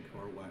think,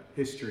 or what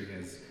history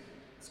has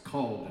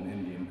called an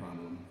Indian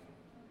problem.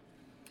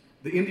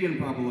 The Indian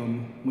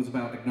problem was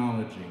about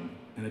acknowledging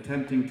and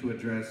attempting to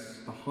address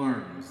the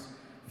harms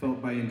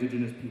felt by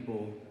Indigenous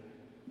people,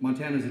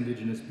 Montana's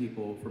Indigenous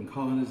people, from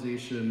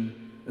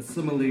colonization,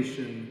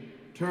 assimilation,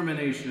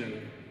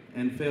 termination,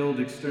 and failed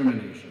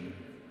extermination.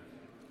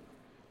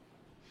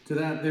 To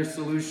that, their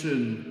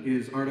solution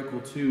is Article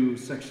 2,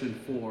 Section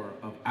 4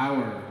 of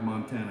our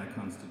Montana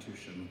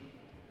Constitution.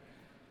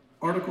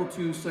 Article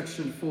 2,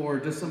 Section 4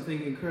 does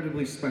something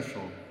incredibly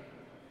special.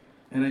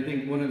 And I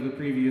think one of the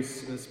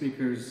previous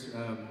speakers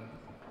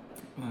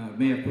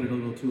may have put it a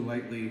little too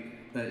lightly,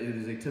 that it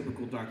is a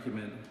typical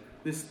document.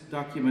 This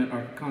document,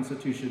 our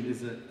Constitution,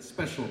 is a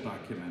special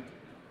document.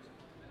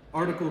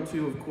 Article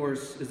 2, of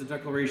course, is the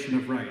Declaration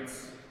of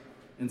Rights.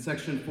 And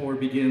Section 4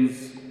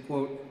 begins,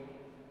 quote,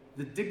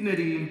 "The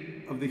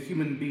dignity of the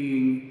human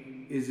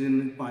being is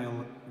inviolable,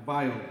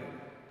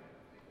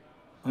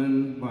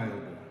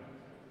 unviolable."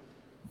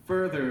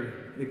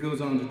 Further, it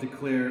goes on to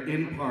declare,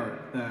 in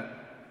part, that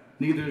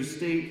neither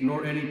state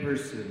nor any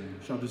person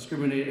shall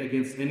discriminate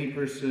against any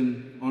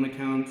person on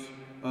account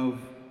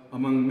of,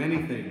 among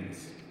many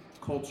things,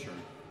 culture.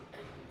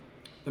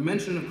 The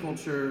mention of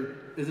culture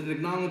is an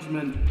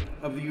acknowledgement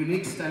of the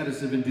unique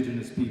status of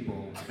Indigenous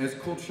people as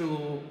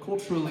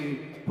culturally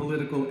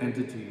political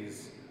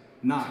entities,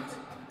 not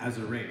as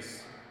a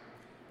race.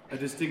 A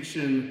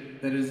distinction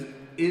that is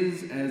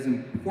as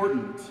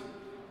important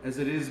as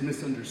it is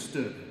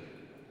misunderstood.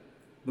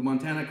 The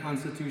Montana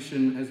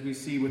Constitution, as we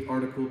see with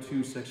Article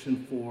 2,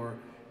 Section 4,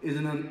 is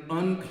an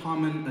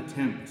uncommon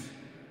attempt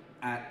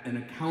at an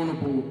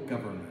accountable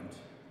government.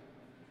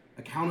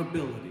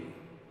 Accountability.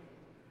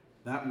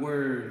 That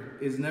word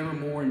is never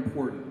more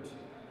important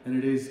than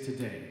it is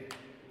today.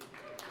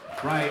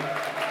 Right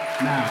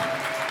now.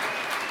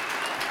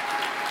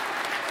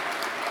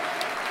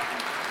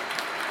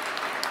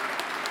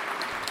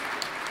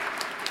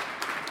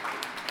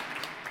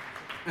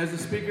 As the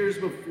speakers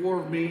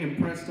before me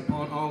impressed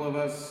upon all of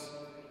us,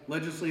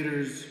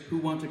 legislators who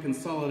want to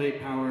consolidate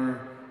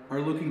power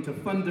are looking to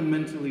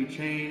fundamentally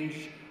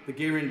change the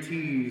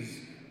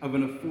guarantees of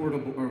an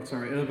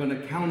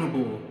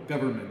accountable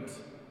government.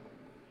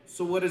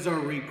 So what is our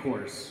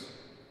recourse?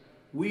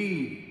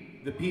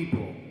 We, the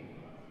people,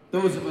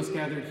 those of us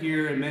gathered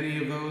here and many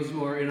of those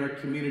who are in our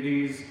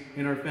communities,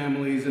 in our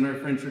families, in our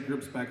friendship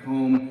groups back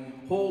home,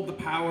 hold the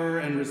power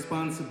and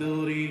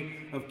responsibility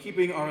of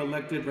keeping our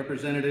elected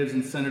representatives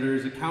and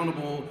senators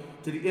accountable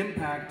to the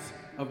impact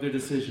of their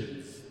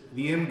decisions,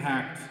 the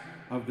impact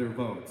of their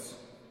votes.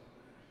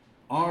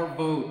 Our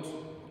vote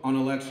on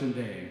Election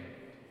Day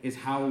is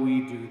how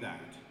we do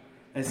that,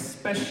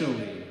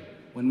 especially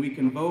when we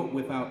can vote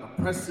without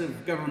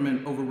oppressive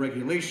government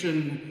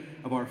overregulation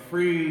of our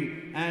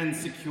free and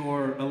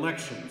secure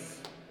elections.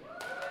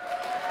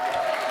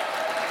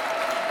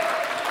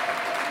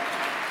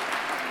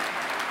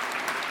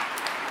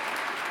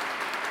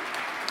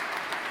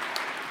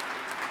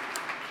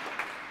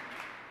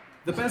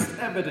 The best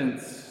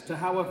evidence to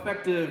how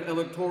effective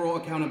electoral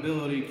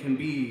accountability can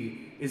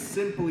be is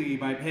simply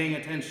by paying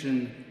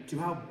attention to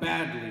how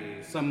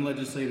badly some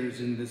legislators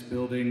in this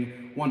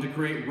building want to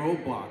create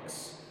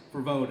roadblocks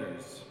for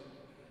voters.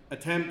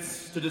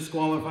 Attempts to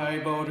disqualify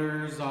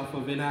voters off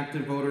of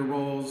inactive voter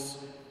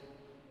rolls,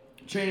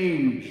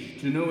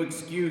 change to no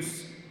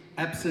excuse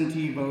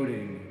absentee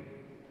voting,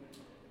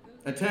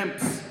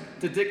 attempts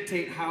to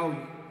dictate how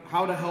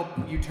to help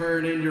you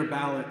turn in your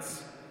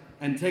ballots,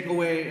 and taking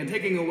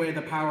away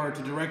the power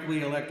to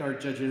directly elect our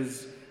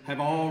judges have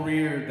all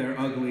reared their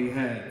ugly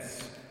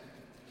heads.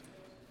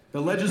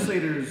 The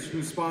legislators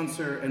who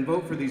sponsor and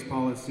vote for these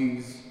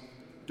policies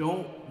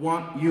don't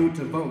want you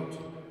to vote.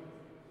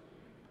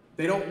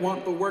 They don't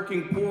want the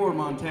working poor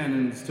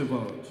Montanans to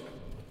vote.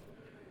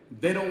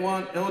 They don't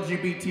want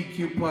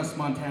LGBTQ plus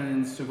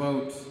Montanans to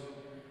vote.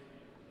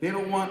 They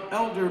don't want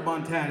elder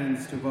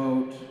Montanans to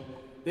vote.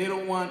 They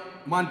don't want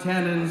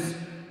Montanans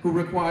who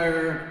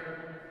require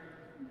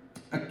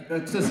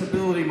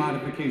accessibility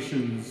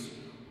modifications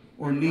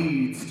or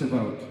needs to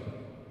vote.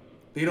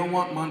 They don't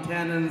want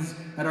Montanans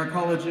at our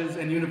colleges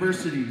and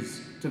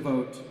universities to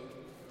vote.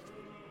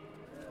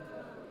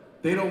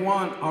 They don't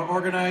want our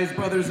organized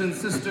brothers and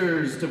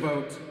sisters to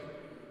vote.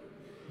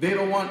 They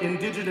don't want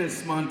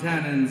Indigenous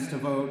Montanans to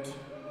vote.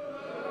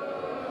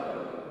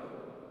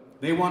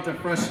 They want to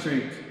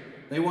frustrate.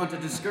 They want to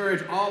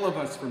discourage all of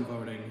us from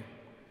voting.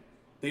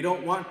 They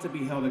don't want to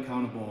be held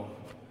accountable.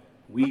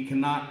 We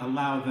cannot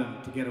allow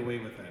them to get away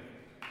with it.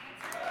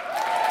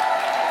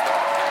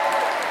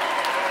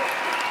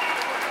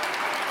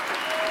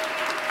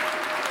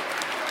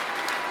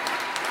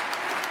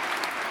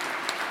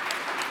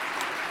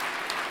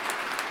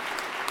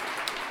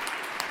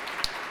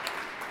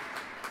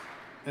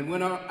 And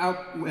when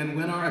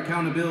our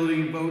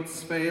accountability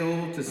votes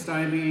fail to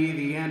stymie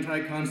the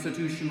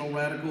anti-constitutional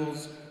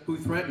radicals who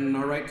threaten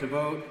our right to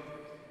vote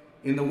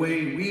in the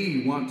way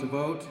we want to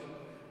vote,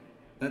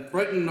 that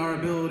threaten our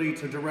ability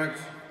to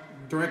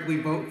directly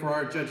vote for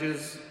our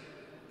judges,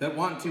 that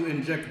want to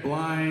inject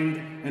blind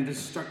and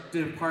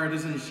destructive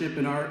partisanship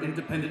in our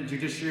independent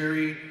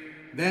judiciary,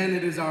 then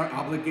it is our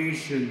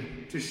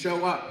obligation to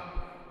show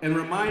up and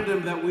remind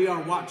them that we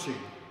are watching.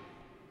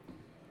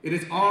 It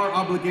is our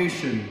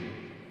obligation,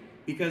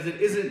 because it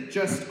isn't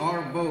just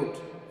our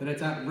vote that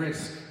it's at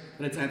risk,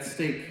 that it's at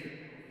stake.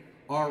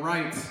 Our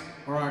rights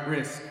are at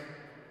risk.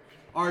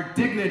 Our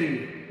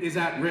dignity is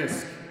at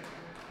risk.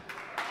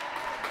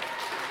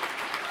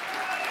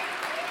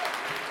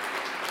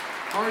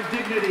 Our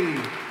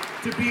dignity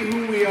to be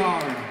who we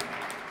are.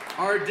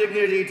 Our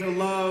dignity to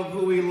love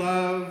who we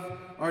love.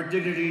 Our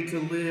dignity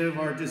to live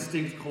our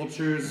distinct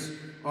cultures.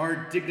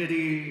 Our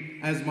dignity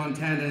as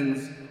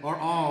Montanans are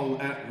all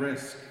at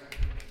risk.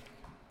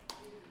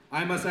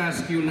 I must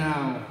ask you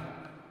now,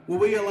 will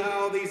we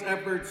allow these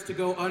efforts to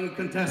go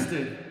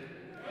uncontested?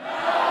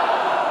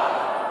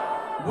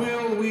 No!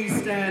 Will we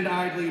stand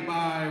idly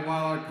by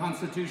while our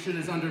Constitution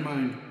is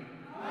undermined?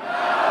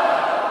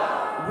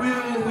 No!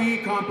 Will we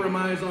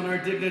compromise on our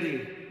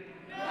dignity?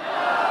 No!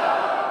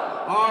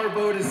 Our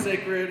vote is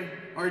sacred,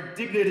 our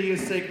dignity is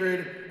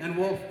sacred, and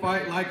we'll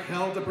fight like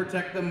hell to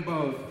protect them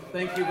both.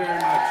 Thank you very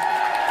much.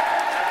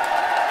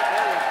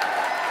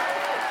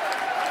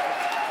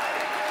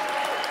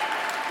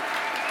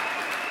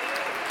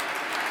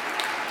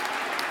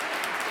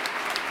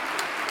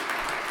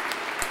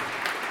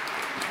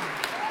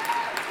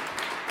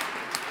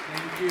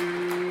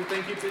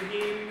 Thank you,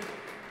 Tahim.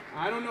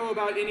 I don't know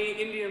about any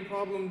Indian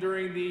problem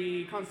during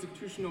the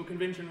Constitutional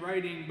Convention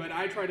writing, but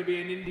I try to be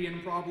an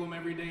Indian problem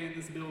every day in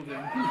this building.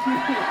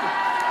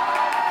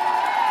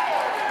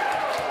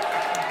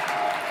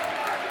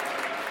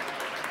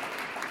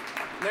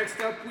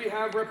 Next up, we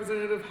have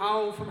Representative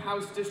Howell from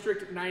House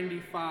District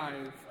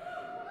 95.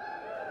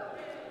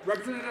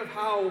 Representative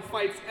Howell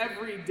fights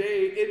every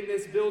day in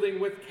this building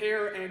with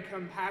care and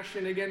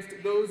compassion against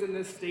those in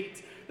this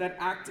state that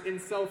act in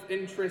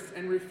self-interest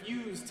and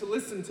refuse to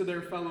listen to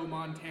their fellow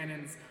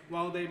Montanans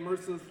while they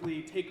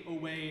mercilessly take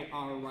away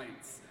our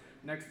rights.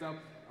 Next up,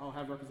 I'll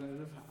have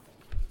Representative Howell.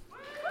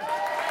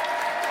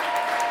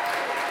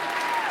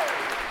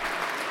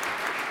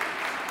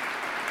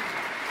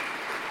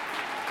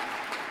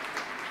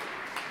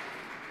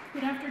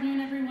 Good afternoon,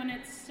 everyone.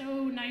 It's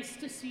so nice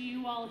to see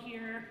you all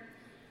here.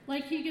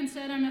 Like Keegan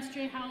said, I'm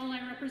S.J. Howell.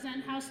 I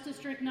represent House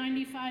District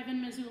 95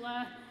 in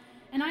Missoula,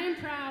 and I am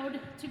proud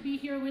to be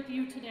here with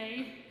you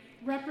today,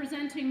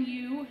 representing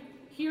you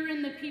here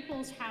in the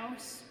People's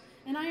House,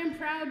 and I am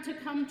proud to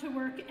come to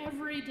work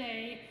every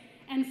day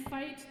and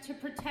fight to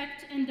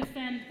protect and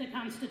defend the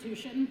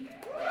Constitution.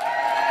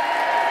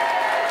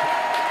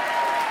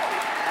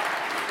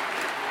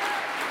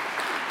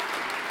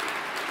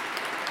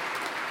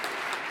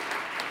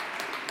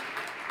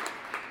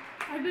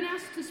 I've been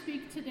asked to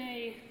speak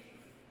today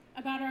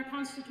about our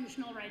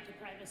constitutional right to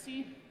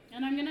privacy,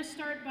 and I'm going to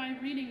start by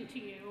reading to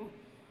you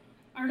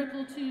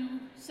Article 2,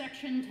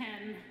 Section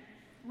 10,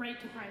 Right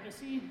to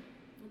Privacy.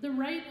 The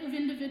right of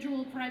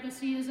individual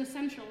privacy is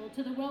essential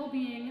to the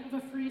well-being of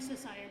a free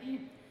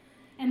society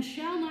and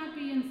shall not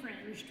be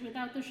infringed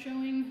without the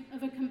showing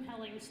of a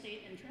compelling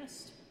state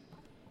interest.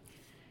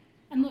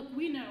 And look,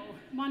 we know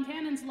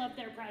Montanans love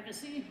their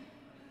privacy.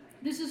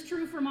 This is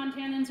true for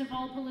Montanans of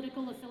all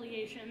political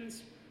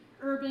affiliations,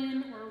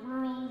 urban or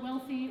rural,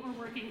 wealthy or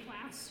working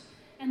class.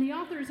 And the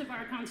authors of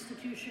our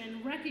Constitution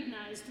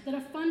recognized that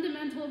a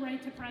fundamental right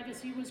to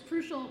privacy was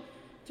crucial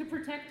to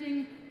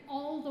protecting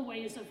all the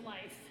ways of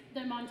life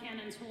that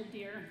Montanans hold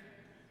dear.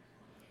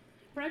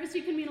 Privacy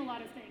can mean a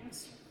lot of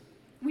things.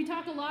 We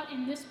talk a lot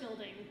in this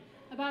building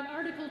about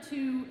Article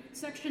 2,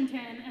 Section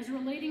 10 as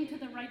relating to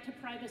the right to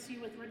privacy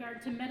with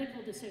regard to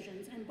medical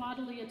decisions and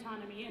bodily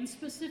autonomy, and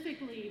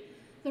specifically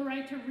the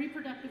right to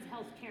reproductive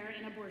health care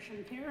and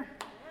abortion care.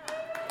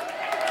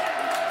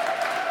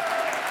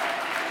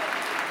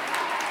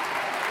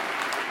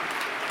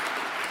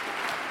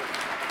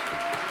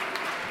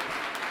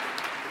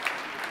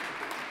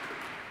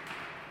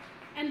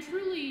 And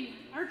truly,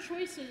 our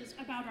choices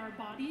about our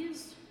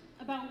bodies,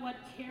 about what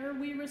care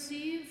we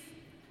receive,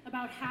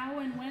 about how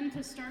and when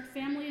to start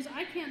families,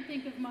 I can't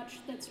think of much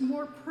that's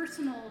more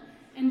personal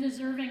and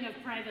deserving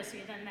of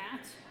privacy than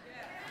that.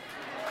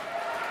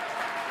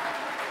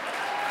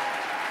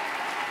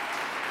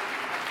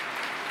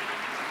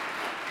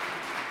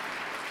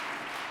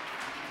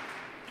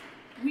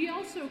 We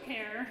also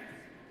care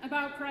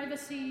about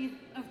privacy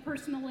of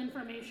personal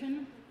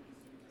information,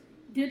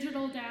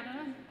 digital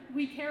data.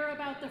 We care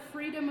about the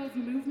freedom of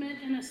movement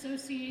and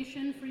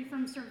association free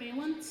from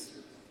surveillance.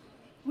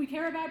 We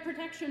care about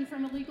protection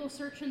from illegal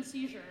search and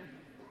seizure.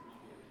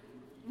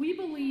 We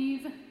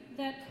believe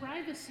that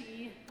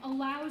privacy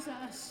allows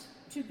us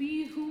to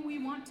be who we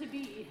want to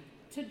be,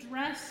 to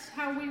dress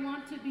how we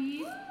want to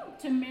be,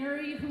 to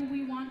marry who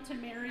we want to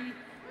marry,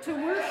 to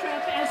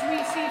worship as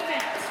we see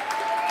fit.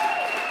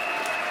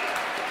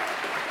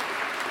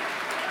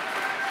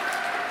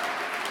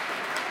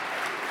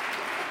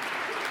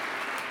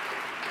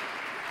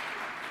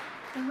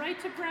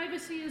 right to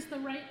privacy is the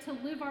right to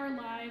live our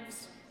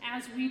lives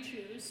as we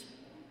choose,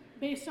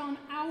 based on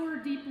our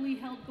deeply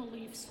held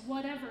beliefs,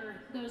 whatever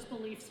those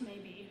beliefs may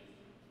be.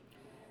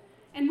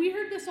 And we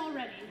heard this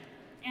already,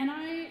 and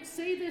I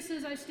say this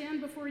as I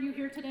stand before you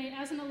here today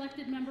as an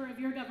elected member of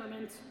your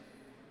government,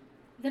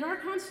 that our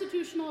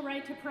constitutional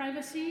right to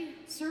privacy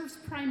serves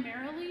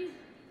primarily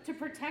to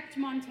protect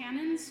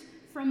Montanans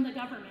from the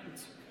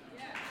government.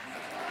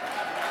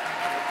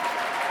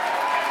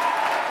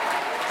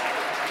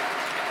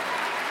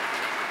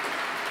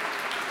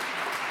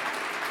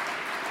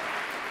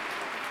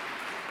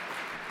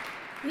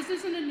 This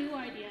isn't a new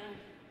idea.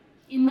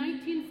 In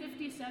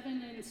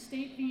 1957, in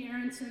State v.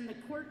 Aronson, the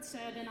court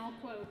said, and I'll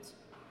quote,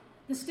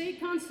 "The state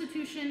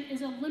constitution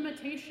is a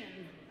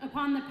limitation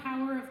upon the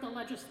power of the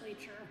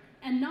legislature,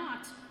 and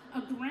not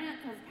a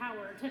grant of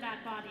power to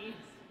that body.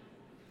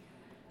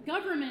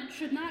 Government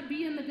should not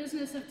be in the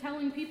business of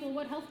telling people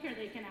what healthcare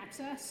they can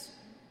access,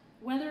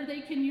 whether they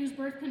can use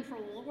birth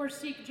control or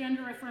seek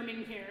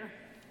gender-affirming care.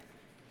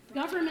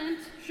 Government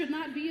should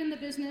not be in the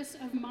business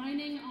of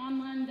mining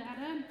online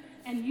data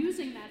and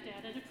using that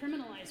data to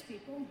criminalize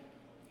people.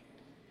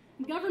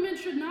 Government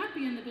should not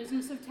be in the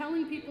business of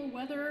telling people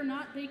whether or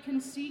not they can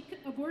seek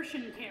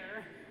abortion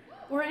care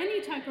or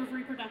any type of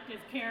reproductive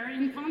care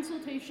in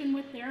consultation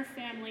with their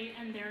family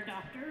and their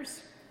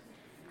doctors."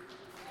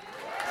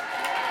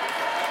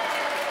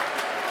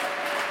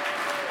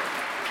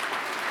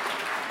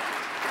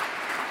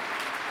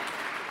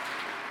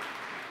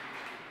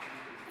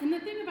 And the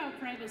thing about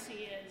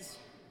privacy is,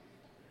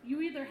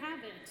 you either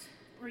have it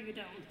or you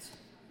don't.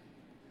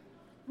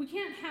 We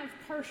can't have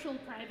partial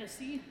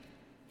privacy,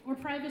 or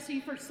privacy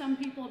for some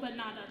people but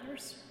not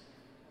others.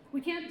 We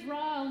can't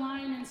draw a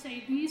line and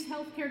say these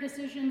healthcare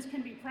decisions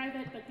can be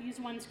private but these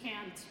ones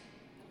can't.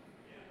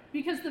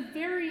 Because the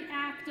very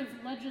act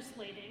of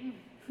legislating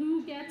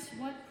who gets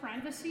what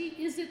privacy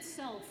is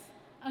itself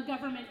a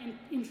government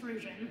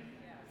intrusion.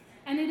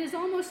 And it is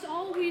almost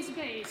always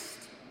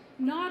based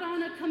not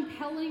on a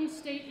compelling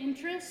state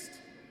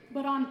interest,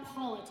 but on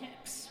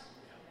politics.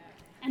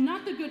 And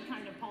not the good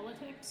kind of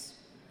politics.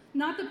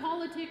 Not the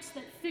politics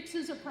that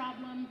fixes a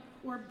problem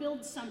or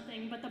builds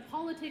something, but the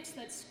politics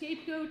that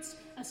scapegoats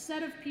a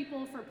set of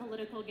people for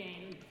political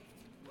gain.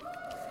 I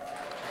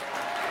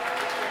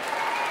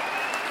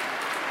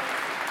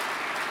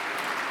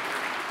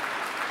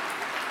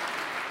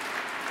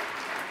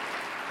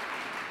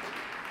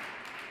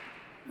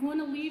want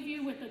to leave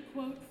you with a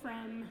quote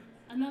from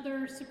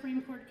another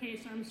Supreme Court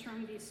case,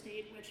 Armstrong v.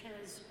 State, which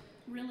has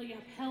really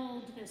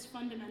upheld this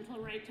fundamental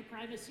right to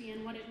privacy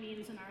and what it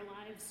means in our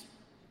lives.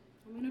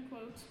 I'm going to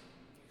quote,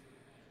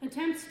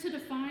 "Attempts to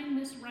define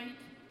this right,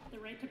 the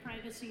right to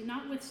privacy,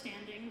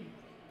 notwithstanding,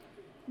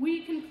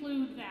 we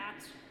conclude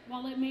that,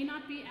 while it may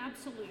not be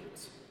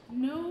absolute,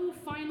 no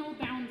final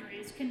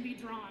boundaries can be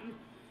drawn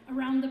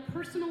around the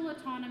personal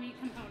autonomy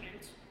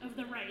component of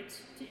the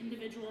right to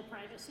individual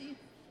privacy.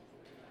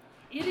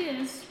 It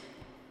is,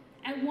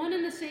 at one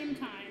and the same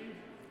time,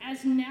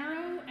 as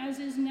narrow as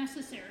is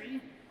necessary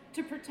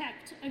to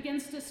protect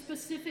against a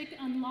specific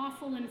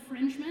unlawful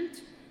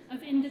infringement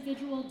of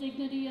individual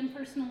dignity and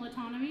personal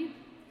autonomy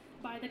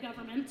by the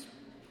government,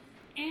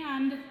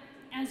 and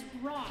as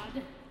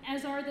broad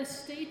as are the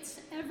state's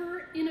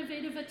ever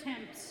innovative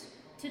attempts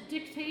to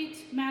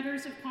dictate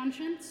matters of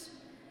conscience,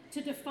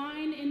 to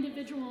define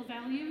individual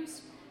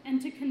values,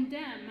 and to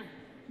condemn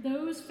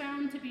those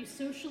found to be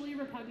socially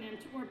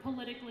repugnant or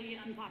politically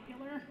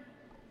unpopular."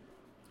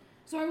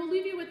 So I will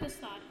leave you with this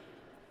thought.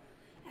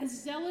 As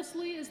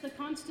zealously as the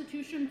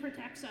Constitution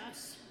protects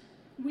us,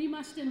 we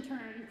must in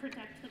turn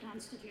protect the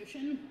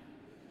Constitution.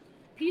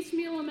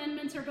 Piecemeal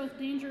amendments are both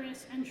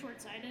dangerous and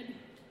short-sighted.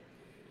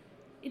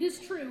 It is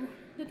true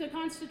that the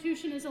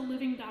Constitution is a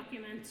living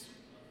document,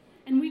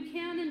 and we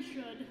can and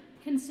should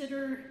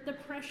consider the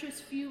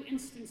precious few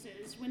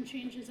instances when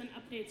changes and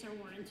updates are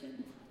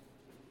warranted.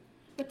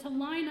 But to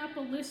line up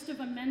a list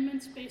of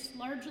amendments based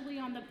largely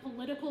on the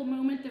political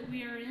moment that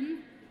we are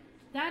in,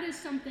 that is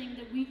something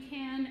that we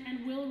can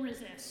and will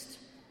resist.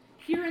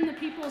 Here in the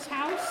People's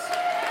House,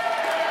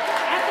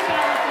 at the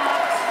ballot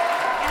box,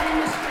 and in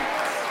the streets.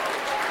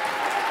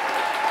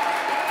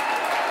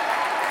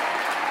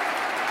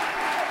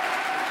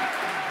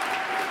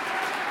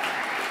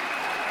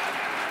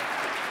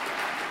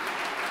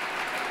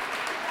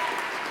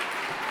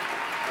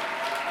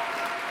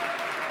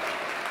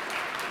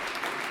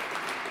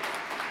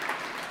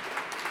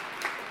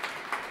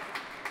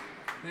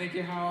 Thank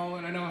you, Hal.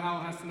 And I know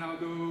Hal has to now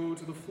go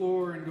to the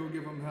floor and go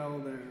give him hell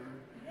there.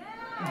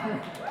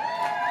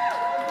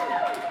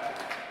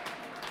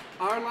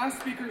 Our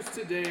last speakers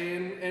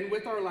today, and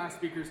with our last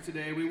speakers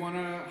today, we want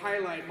to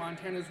highlight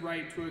Montana's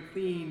right to a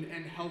clean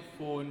and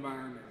healthful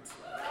environment.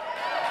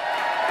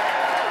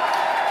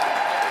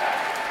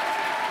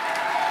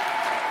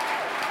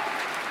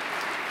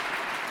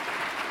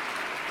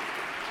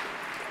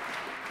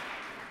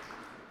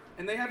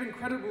 And they have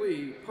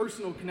incredibly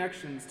personal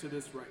connections to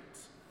this right.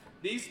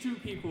 These two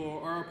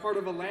people are a part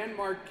of a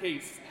landmark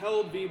case,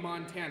 Held v.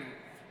 Montana,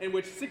 in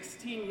which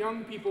 16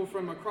 young people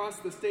from across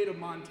the state of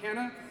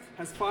Montana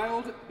has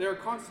filed their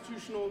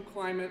constitutional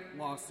climate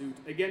lawsuit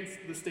against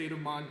the state of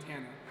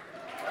Montana.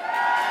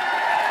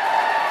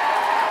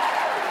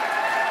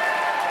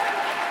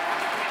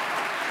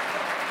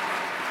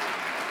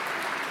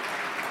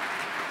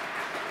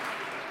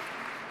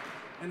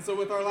 And so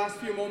with our last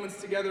few moments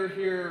together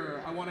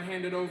here, I want to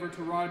hand it over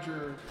to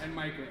Roger and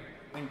Micah.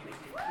 Thank you.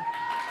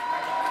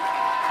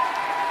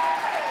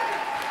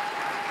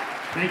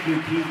 Thank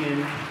you,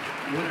 Keegan.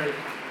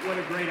 What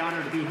a great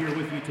honor to be here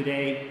with you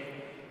today.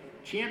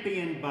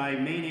 Championed by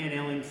Maynann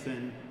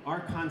Ellingson,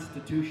 our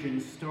Constitution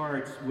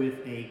starts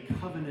with a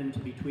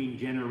covenant between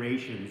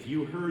generations.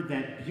 You heard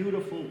that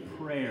beautiful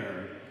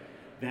prayer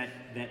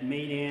that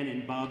Maynann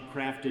and Bob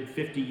crafted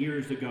 50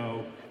 years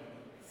ago.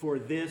 For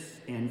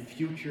this and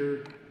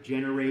future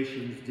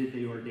generations did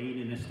they ordain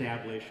and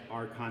establish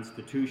our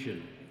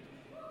Constitution.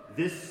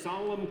 This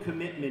solemn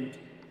commitment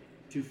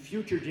to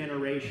future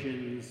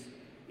generations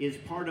is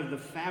part of the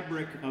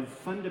fabric of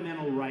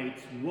fundamental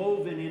rights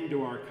woven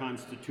into our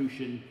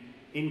Constitution,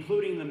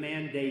 including the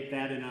mandate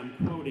that, and I'm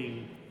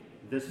quoting,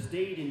 "The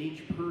state and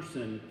each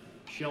person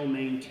shall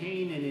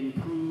maintain and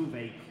improve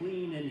a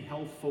clean and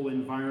healthful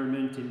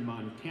environment in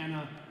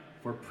Montana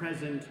for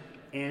present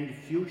and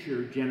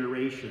future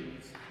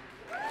generations."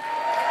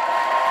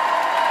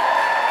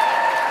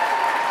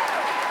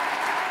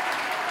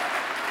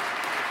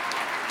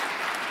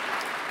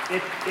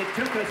 It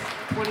took us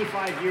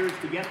 25 years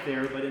to get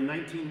there, but in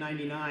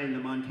 1999, the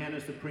Montana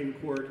Supreme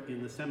Court,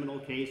 in the seminal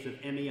case of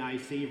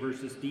MEIC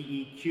versus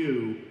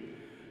DEQ,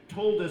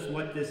 told us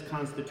what this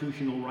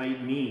constitutional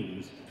right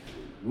means.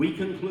 We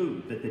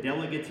conclude that the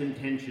delegates'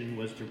 intention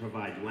was to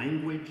provide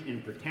language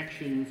and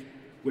protections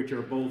which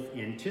are both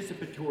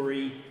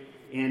anticipatory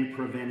and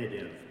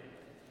preventative.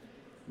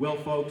 Well,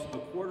 folks, a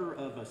quarter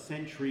of a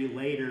century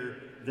later,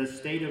 the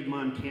state of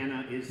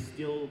Montana is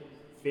still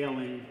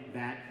failing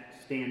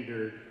that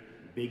standard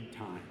big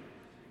time.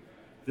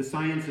 The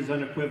science is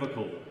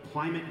unequivocal.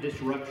 Climate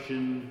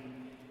disruption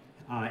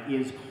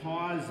is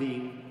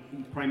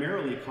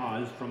primarily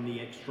caused from the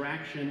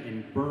extraction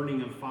and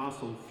burning of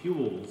fossil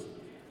fuels,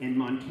 and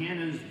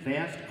Montana's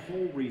vast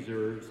coal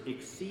reserves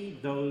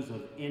exceed those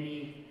of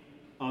any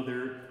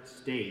other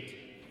state.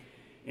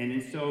 And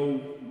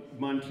so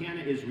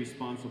Montana is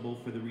responsible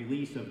for the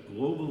release of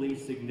globally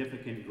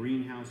significant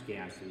greenhouse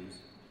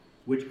gases,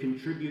 which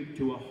contribute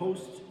to a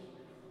host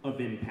of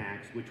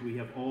impacts which we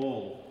have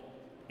all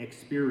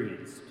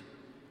experienced.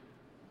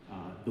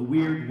 The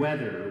weird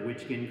weather,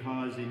 which can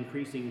cause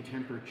increasing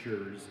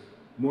temperatures,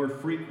 more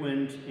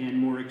frequent and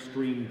more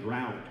extreme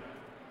drought,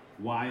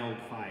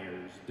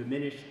 wildfires,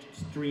 diminished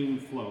stream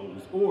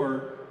flows,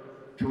 or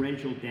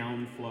torrential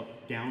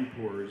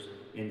downpours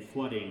and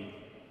flooding,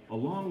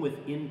 along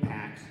with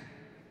impacts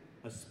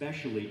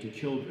especially to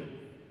children.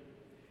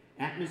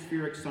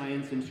 Atmospheric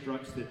science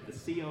instructs that the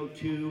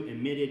CO2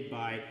 emitted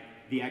by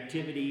the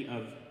activity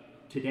of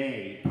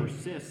today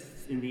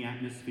persists in the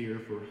atmosphere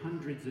for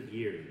hundreds of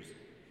years,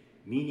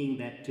 meaning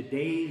that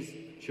today's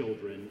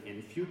children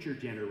and future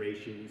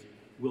generations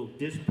will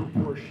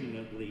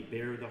disproportionately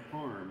bear the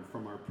harm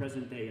from our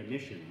present-day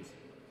emissions.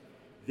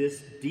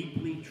 This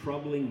deeply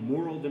troubling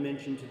moral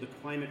dimension to the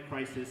climate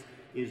crisis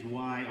is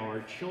why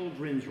our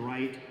children's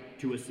right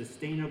to a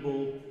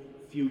sustainable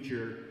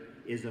future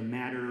is a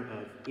matter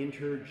of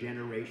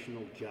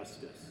intergenerational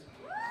justice.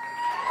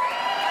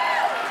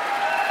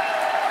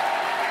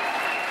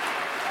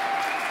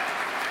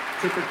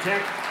 To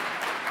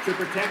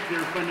protect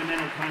their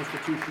fundamental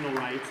constitutional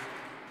rights,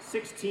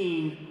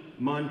 16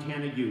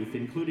 Montana youth,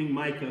 including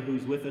Micah,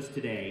 who's with us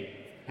today,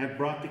 have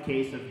brought the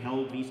case of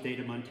Held v. State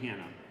of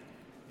Montana.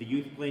 The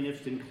youth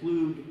plaintiffs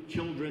include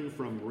children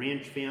from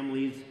ranch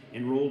families,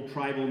 enrolled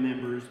tribal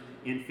members,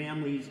 and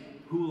families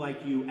who,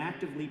 like you,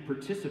 actively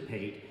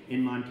participate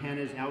in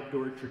Montana's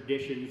outdoor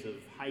traditions of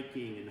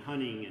hiking and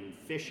hunting and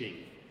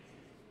fishing.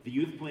 The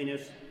youth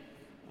plaintiffs,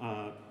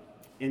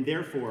 and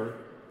therefore,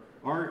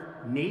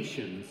 our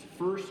nation's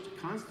first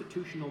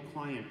constitutional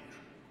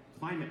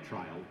climate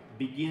trial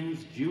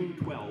begins June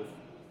 12th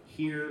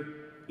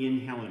here in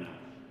Helena.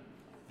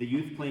 The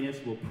youth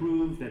plaintiffs will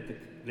prove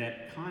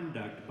that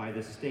conduct by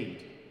the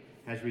state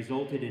has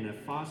resulted in a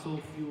fossil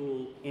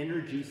fuel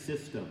energy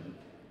system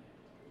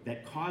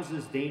that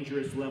causes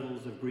dangerous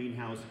levels of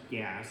greenhouse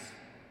gas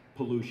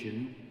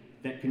pollution,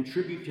 that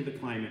contribute to the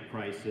climate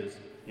crisis,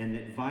 and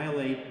that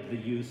violate the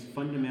youth's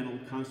fundamental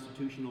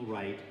constitutional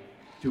right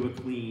to a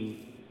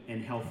clean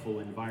and healthful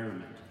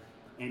environment.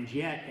 And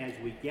yet, as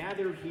we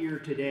gather here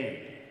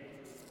today,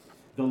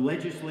 the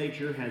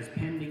legislature has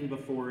pending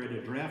before it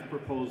a draft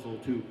proposal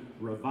to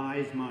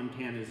revise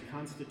Montana's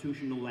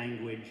constitutional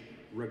language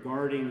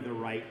regarding the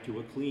right to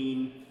a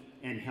clean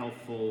and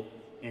healthful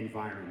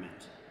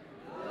environment.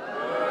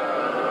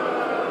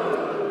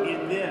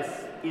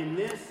 In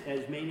this,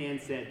 as Maynann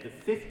said, the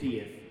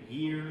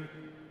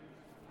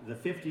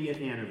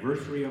 50th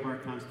anniversary of our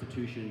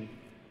Constitution,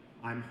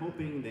 I'm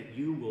hoping that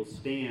you will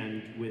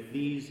stand with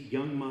these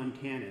young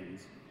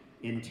Montanans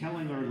in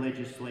telling our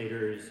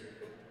legislators,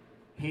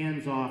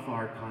 Hands off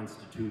our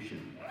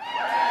Constitution.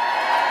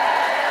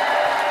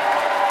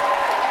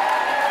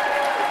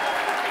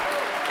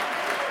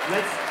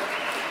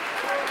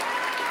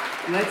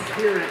 Let's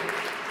hear it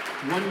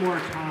one more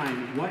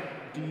time. What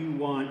do you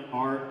want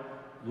our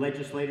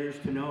legislators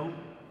to know?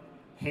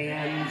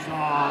 Hands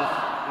off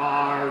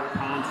our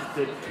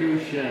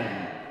Constitution.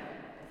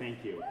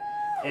 Thank you.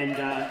 And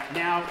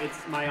now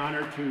it's my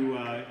honor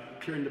to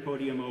turn the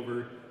podium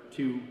over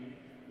to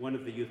one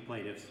of the youth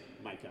plaintiffs,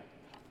 Micah.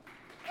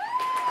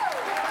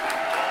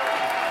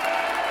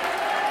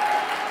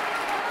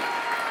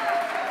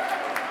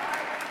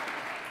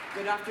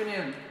 Good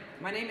afternoon.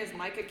 My name is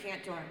Micah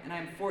Cantor, and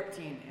I'm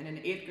 14 and in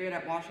 8th grade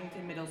at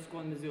Washington Middle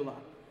School in Missoula.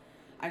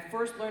 I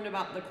first learned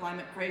about the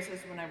climate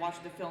crisis when I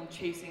watched the film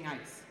Chasing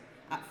Ice.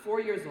 At 4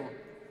 years old,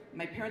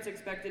 my parents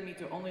expected me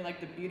to only like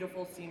the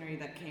beautiful scenery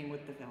that came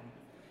with the film,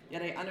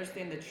 yet I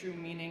understand the true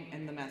meaning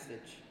and the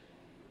message.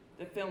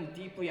 The film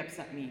deeply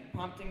upset me,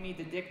 prompting me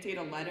to dictate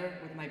a letter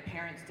with my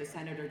parents to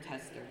Senator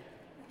Tester.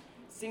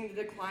 Seeing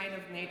the decline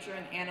of nature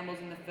and animals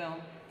in the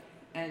film,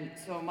 and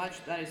so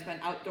much that I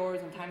spent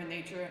outdoors and time in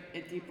nature,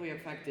 it deeply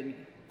affected me.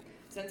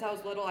 Since I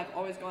was little, I've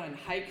always gone on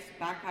hikes,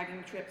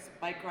 backpacking trips,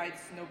 bike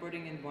rides,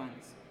 snowboarding, and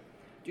runs.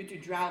 Due to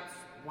droughts,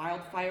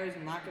 wildfires,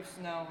 and lack of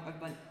snow, I've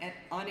been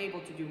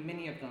unable to do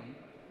many of them.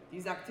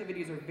 These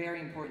activities are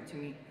very important to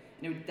me,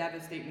 and it would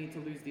devastate me to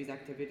lose these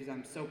activities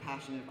I'm so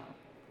passionate about.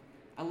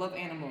 I love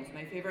animals.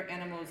 My favorite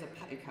animal is a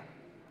pika.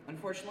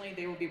 Unfortunately,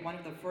 they will be one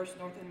of the first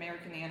North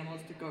American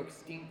animals to go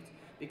extinct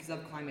because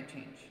of climate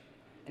change.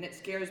 And it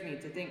scares me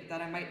to think that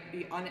I might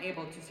be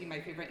unable to see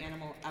my favorite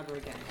animal ever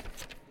again.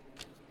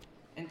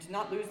 And to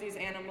not lose these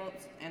animals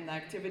and the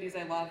activities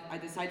I love, I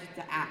decided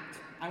to act.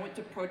 I went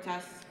to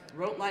protests,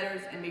 wrote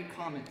letters, and made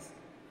comments.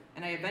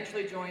 And I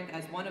eventually joined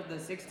as one of the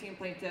 16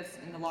 plaintiffs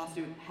in the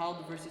lawsuit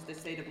held versus the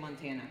state of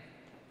Montana.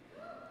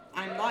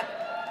 I'm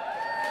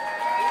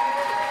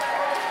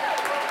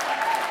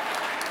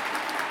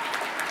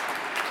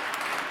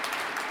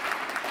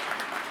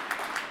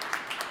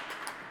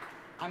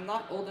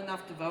not old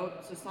enough to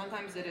vote, so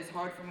sometimes it is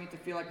hard for me to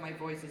feel like my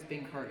voice is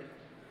being heard.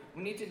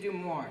 We need to do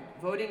more.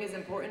 Voting is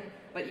important,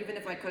 but even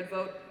if I could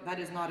vote, that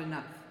is not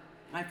enough.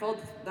 And I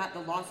felt that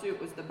the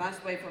lawsuit was the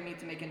best way for me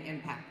to make an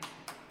impact.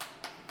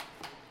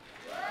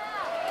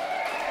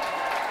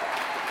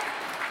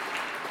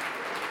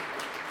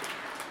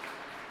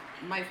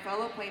 My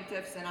fellow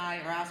plaintiffs and I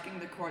are asking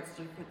the courts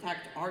to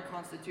protect our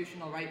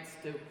constitutional rights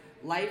to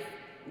life,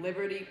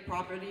 liberty,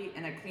 property,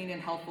 and a clean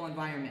and healthful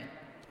environment.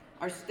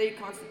 Our state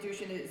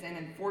constitution is an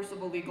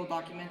enforceable legal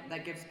document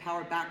that gives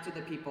power back to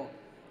the people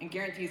and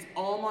guarantees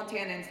all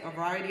Montanans a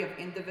variety of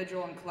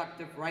individual and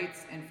collective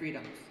rights and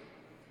freedoms.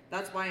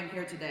 That's why I'm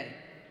here today,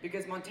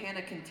 because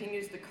Montana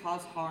continues to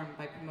cause harm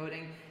by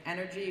promoting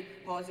energy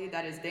policy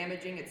that is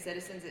damaging its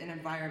citizens and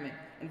environment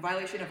in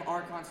violation of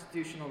our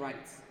constitutional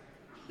rights.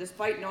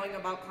 Despite knowing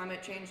about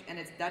climate change and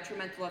its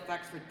detrimental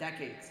effects for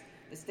decades,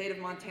 the state of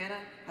Montana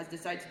has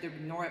decided to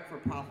ignore it for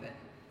profit.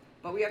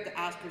 But we have to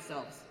ask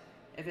ourselves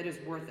if it is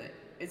worth it.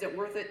 Is it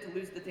worth it to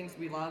lose the things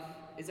we love?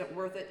 Is it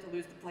worth it to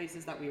lose the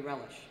places that we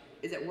relish?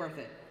 Is it worth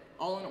it?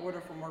 All in order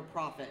for more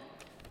profit.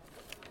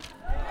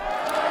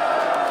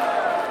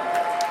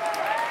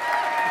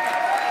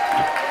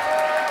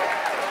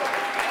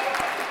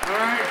 All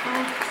right,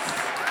 folks,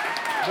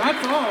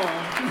 that's all.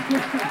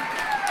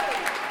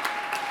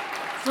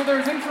 So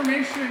there's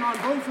information on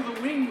both of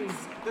the wings.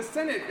 The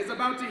Senate is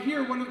about to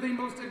hear one of the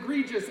most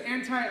egregious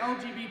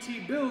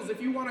anti-LGBT bills.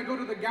 If you want to go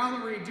to the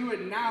gallery, do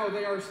it now.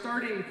 They are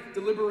starting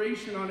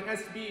deliberation on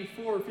SB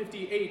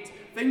 458.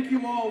 Thank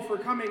you all for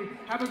coming.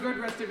 Have a good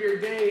rest of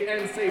your day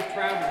and safe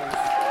travels.